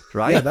 Yes. They were,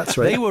 right? Yeah, that's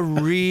right. They were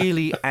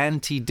really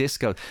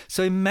anti-disco.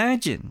 So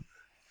imagine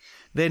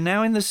they're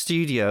now in the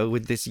studio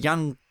with this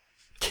young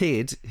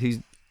kid who's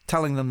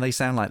telling them they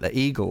sound like the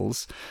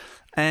Eagles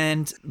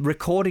and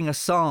recording a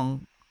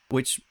song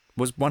which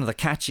was one of the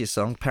catchiest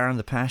songs, Power and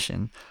the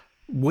Passion,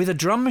 with a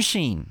drum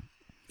machine.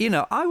 You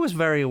know, I was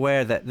very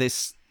aware that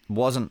this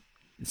wasn't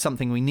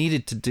something we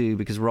needed to do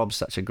because Rob's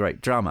such a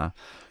great drummer.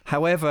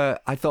 However,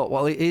 I thought,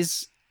 well, it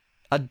is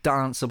a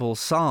danceable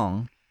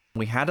song.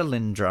 We had a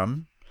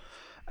Lindrum,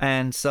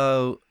 and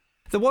so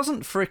there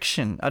wasn't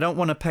friction. I don't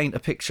want to paint a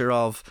picture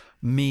of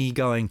me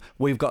going,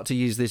 we've got to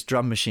use this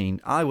drum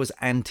machine. I was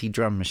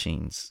anti-drum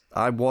machines.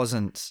 I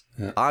wasn't.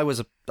 Yeah. I was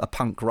a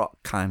punk rock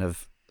kind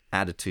of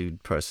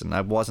attitude person.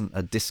 I wasn't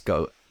a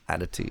disco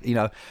attitude, you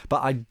know,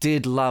 but I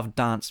did love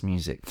dance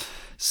music.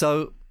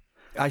 So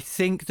I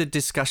think the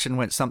discussion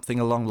went something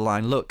along the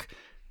line, look,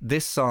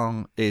 this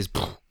song is,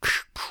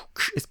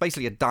 it's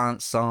basically a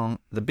dance song.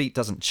 The beat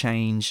doesn't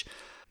change.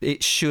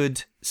 It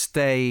should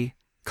stay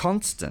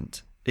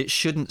constant. It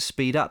shouldn't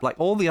speed up. Like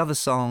all the other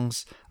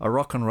songs are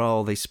rock and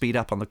roll. They speed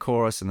up on the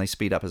chorus and they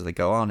speed up as they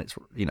go on. It's,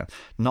 you know,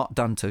 not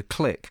done to a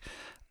click.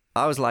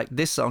 I was like,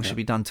 this song should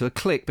be done to a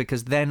click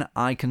because then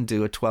I can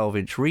do a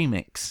 12-inch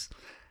remix.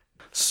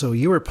 So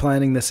you were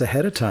planning this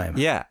ahead of time.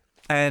 Yeah.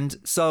 And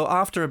so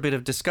after a bit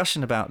of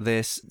discussion about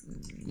this,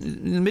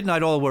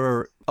 Midnight Oil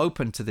were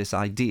open to this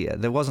idea.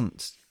 There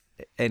wasn't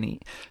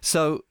any.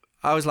 So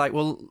I was like,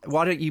 well,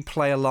 why don't you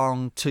play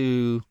along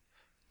to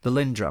the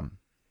Lindrum?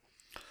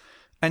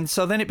 And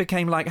so then it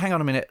became like, hang on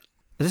a minute,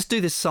 let's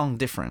do this song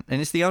different. And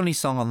it's the only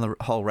song on the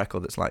whole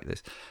record that's like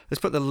this.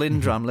 Let's put the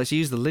Lindrum, let's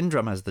use the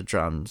Lindrum as the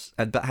drums,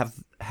 but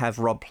have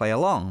Rob play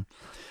along.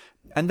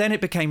 And then it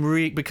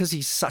became because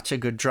he's such a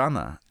good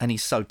drummer and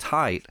he's so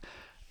tight,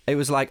 it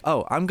was like,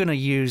 oh, I'm going to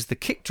use the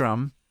kick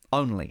drum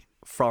only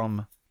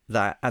from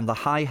that and the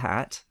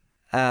hi-hat,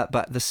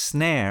 but the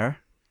snare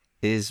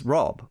is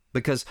Rob,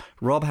 because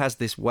Rob has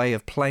this way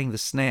of playing the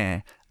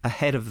snare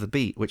ahead of the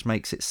beat, which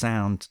makes it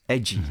sound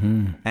edgy,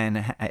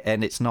 and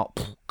it's not,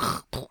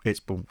 it's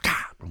boom,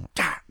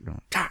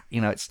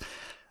 you know, it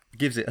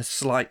gives it a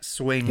slight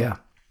swing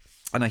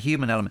and a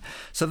human element.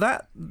 So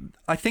that,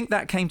 I think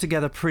that came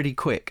together pretty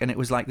quick, and it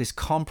was like this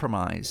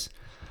compromise.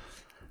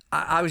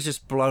 I was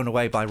just blown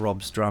away by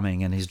Rob's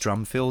drumming and his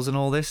drum fills and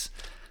all this.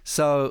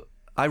 So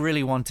I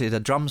really wanted a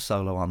drum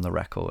solo on the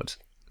record.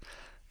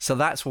 So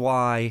that's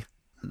why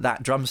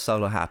that drum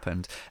solo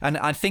happened. And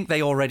I think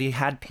they already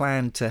had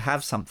planned to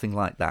have something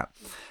like that.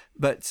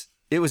 But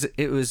it was,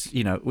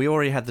 you know, we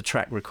already had the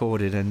track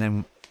recorded, and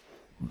then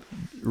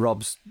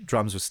Rob's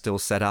drums were still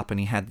set up,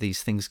 and he had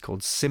these things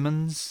called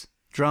Simmons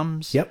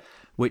drums. Yep.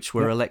 Which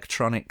were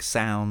electronic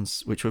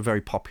sounds, which were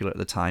very popular at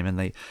the time, and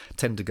they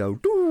tend to go,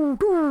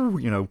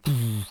 you know,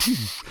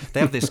 they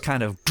have this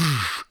kind of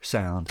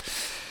sound.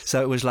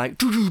 So it was like,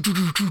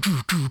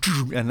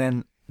 and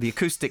then the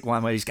acoustic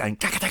one where he's going,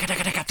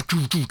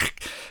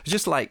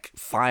 just like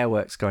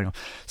fireworks going on.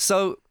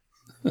 So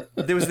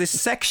there was this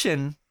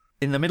section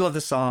in the middle of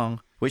the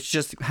song which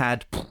just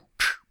had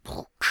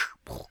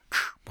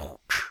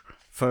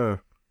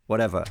for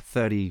whatever,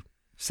 30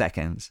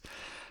 seconds.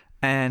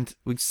 And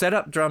we'd set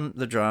up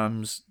the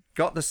drums,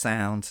 got the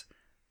sound,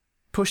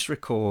 push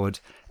record,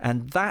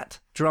 and that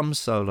drum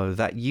solo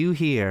that you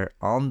hear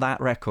on that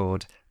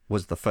record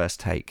was the first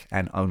take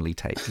and only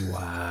take.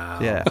 Wow.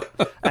 Yeah.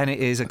 And it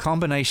is a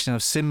combination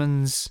of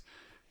Simmons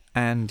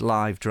and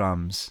live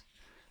drums,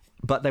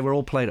 but they were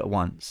all played at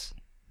once.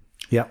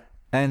 Yep.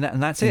 And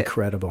that's it.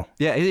 Incredible.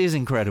 Yeah, it is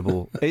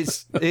incredible.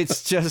 It's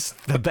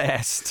just the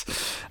best.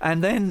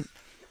 And then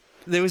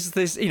there was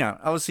this, you know,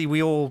 obviously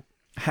we all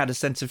had a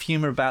sense of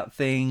humor about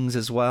things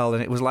as well,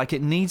 and it was like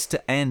it needs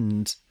to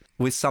end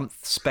with some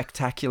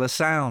spectacular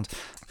sound.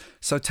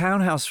 So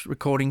Townhouse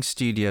Recording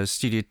Studio,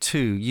 Studio 2,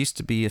 used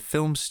to be a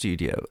film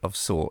studio of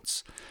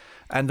sorts,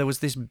 and there was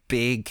this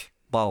big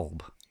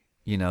bulb,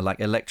 you know, like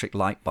electric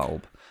light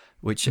bulb,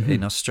 which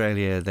in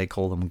Australia they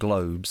call them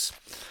globes.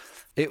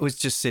 It was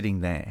just sitting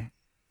there.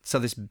 So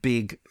this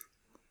big,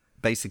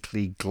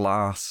 basically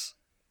glass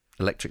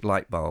electric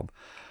light bulb.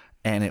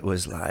 And it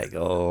was like,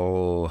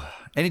 oh,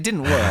 and it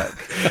didn't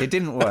work. It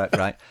didn't work,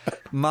 right?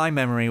 My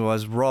memory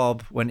was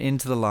Rob went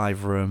into the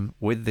live room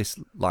with this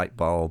light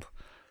bulb,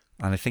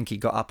 and I think he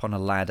got up on a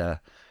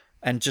ladder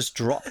and just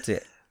dropped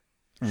it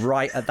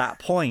right at that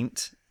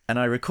point, and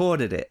I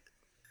recorded it.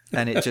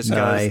 And it just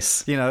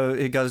goes, you know,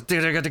 it goes,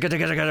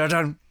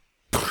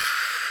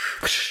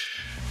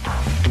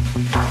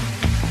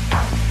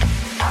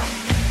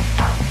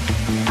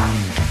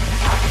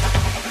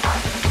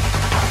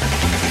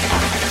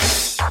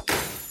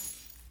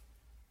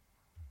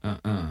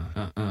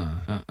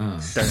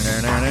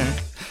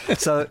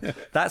 So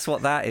that's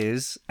what that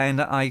is.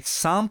 And I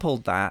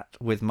sampled that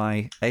with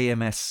my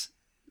AMS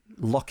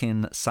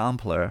lock-in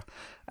sampler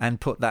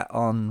and put that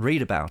on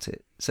Read About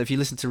It. So if you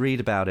listen to Read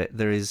About It,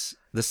 there is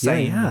the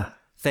same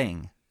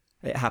thing.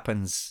 It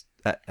happens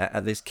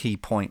at this key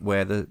point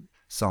where the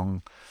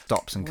song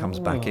stops and comes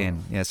back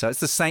in. Yeah, so it's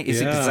the same. It's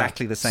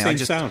exactly the same. Same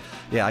sound.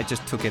 Yeah, I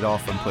just took it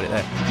off and put it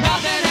there.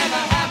 Nothing ever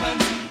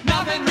happens,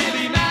 nothing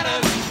really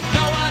matters,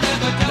 no one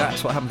ever does.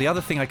 That's what happened. The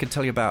other thing I could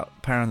tell you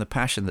about Power and the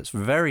Passion that's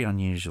very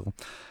unusual,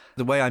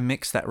 the way I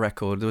mixed that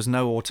record, there was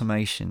no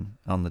automation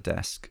on the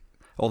desk.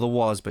 Or there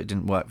was, but it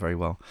didn't work very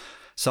well.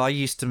 So I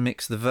used to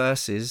mix the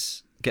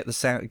verses, get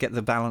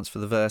the balance for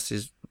the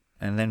verses,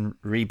 and then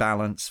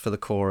rebalance for the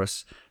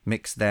chorus,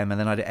 mix them, and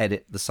then I'd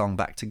edit the song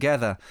back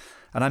together.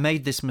 And I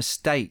made this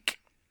mistake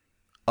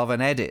of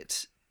an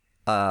edit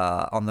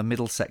on the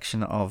middle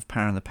section of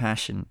Power and the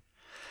Passion.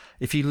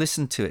 If you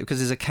listen to it, because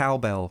there's a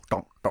cowbell,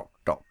 dot, dot,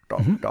 dot,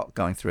 dot, dot,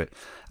 going through it.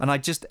 And I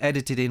just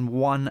edited in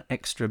one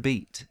extra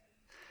beat.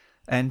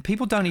 And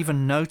people don't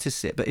even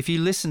notice it, but if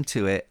you listen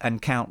to it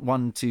and count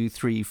 1, 2,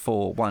 3,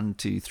 4, 1,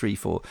 2, 3,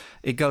 4,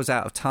 it goes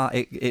out of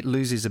time. It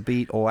loses a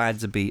beat or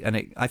adds a beat,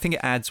 and I think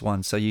it adds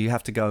one. So you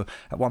have to go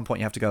at one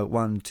point. You have to go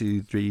 1,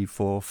 2, 3,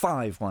 4,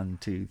 5. 1,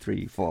 2,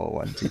 3, 4.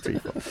 1, 2, 3,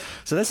 4.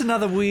 So that's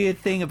another weird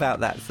thing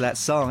about that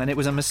song, and it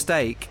was a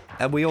mistake.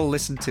 And we all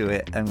listened to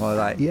it and were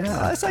like, "Yeah,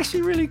 that's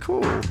actually really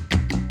cool."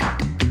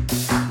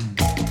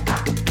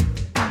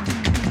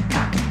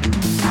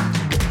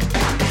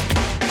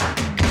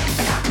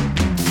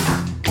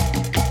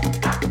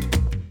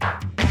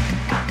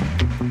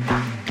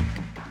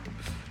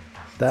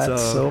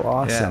 That's so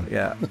awesome.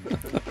 Yeah.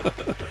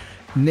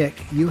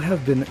 Nick, you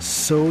have been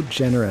so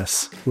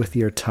generous with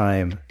your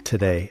time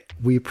today.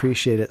 We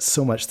appreciate it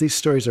so much. These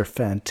stories are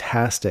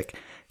fantastic.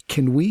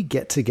 Can we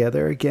get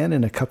together again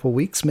in a couple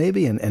weeks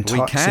maybe and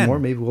talk some more?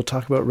 Maybe we'll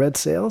talk about Red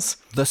Sails?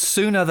 The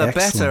sooner the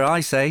better, I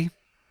say.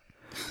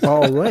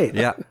 All right.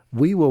 Yeah.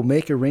 We will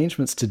make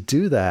arrangements to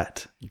do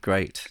that.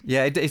 Great.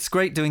 Yeah, it's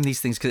great doing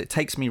these things because it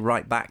takes me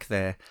right back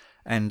there.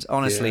 And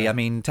honestly, I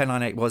mean,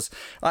 1098 was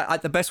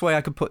the best way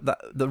I could put that.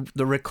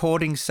 The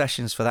recording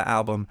sessions for that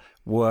album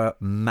were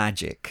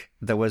magic.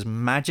 There was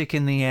magic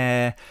in the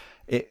air.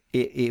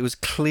 It was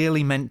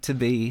clearly meant to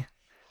be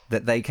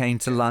that they came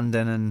to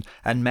London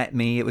and met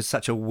me. It was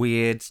such a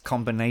weird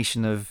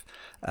combination of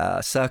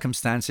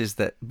circumstances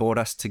that brought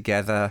us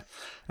together.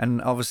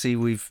 And obviously,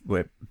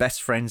 we're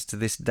best friends to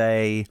this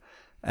day.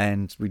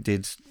 And we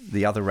did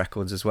the other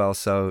records as well.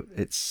 So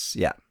it's,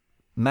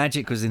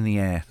 magic was in the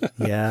air.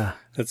 Yeah.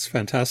 That's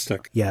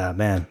fantastic. Yeah,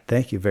 man.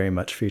 Thank you very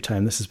much for your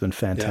time. This has been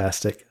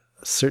fantastic. Yeah.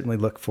 Certainly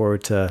look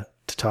forward to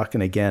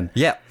talking again.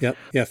 Yeah. Yep.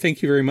 Yeah.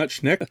 Thank you very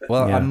much, Nick.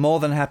 Well, I'm more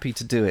than happy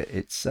to do it.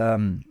 It's,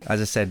 as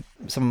I said,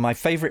 some of my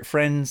favorite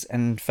friends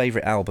and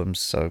favorite albums.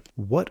 So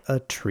what a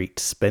treat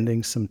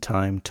spending some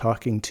time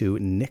talking to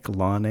Nick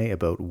Launay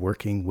about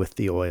working with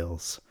the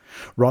Oils.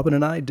 Robin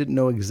and I didn't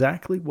know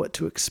exactly what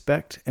to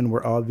expect, and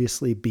we're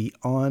obviously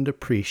beyond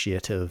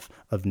appreciative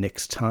of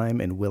Nick's time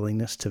and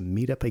willingness to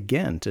meet up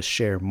again to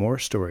share more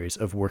stories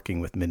of working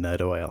with Midnight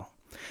Oil.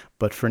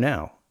 But for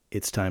now,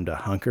 it's time to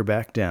hunker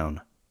back down,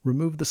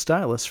 remove the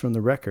stylus from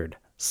the record,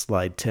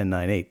 slide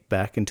 1098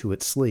 back into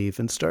its sleeve,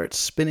 and start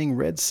spinning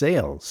Red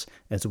Sails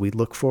as we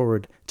look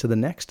forward to the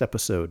next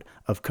episode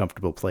of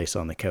Comfortable Place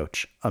on the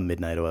Couch, a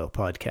Midnight Oil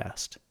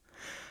podcast.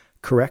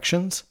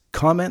 Corrections,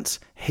 comments,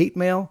 hate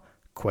mail,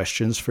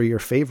 questions for your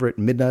favorite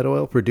Midnight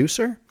Oil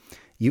producer?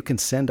 You can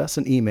send us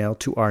an email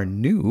to our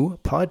new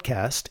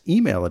podcast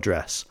email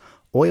address,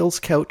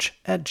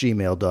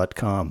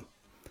 oilscouch@gmail.com.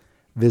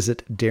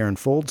 Visit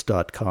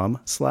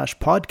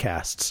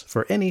darrenfolds.com/podcasts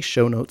for any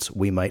show notes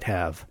we might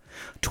have.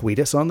 Tweet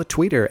us on the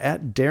Twitter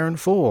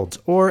 @DarrenFolds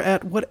or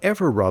at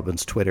whatever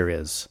Robin's Twitter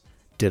is.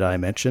 Did I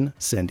mention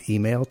send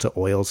email to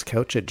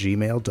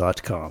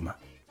oilscouch@gmail.com?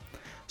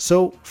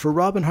 So for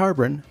Robin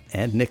Harbron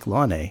and Nick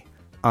Launay,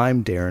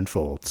 I'm Darren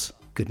Folds.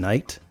 Good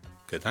night.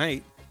 Good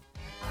night.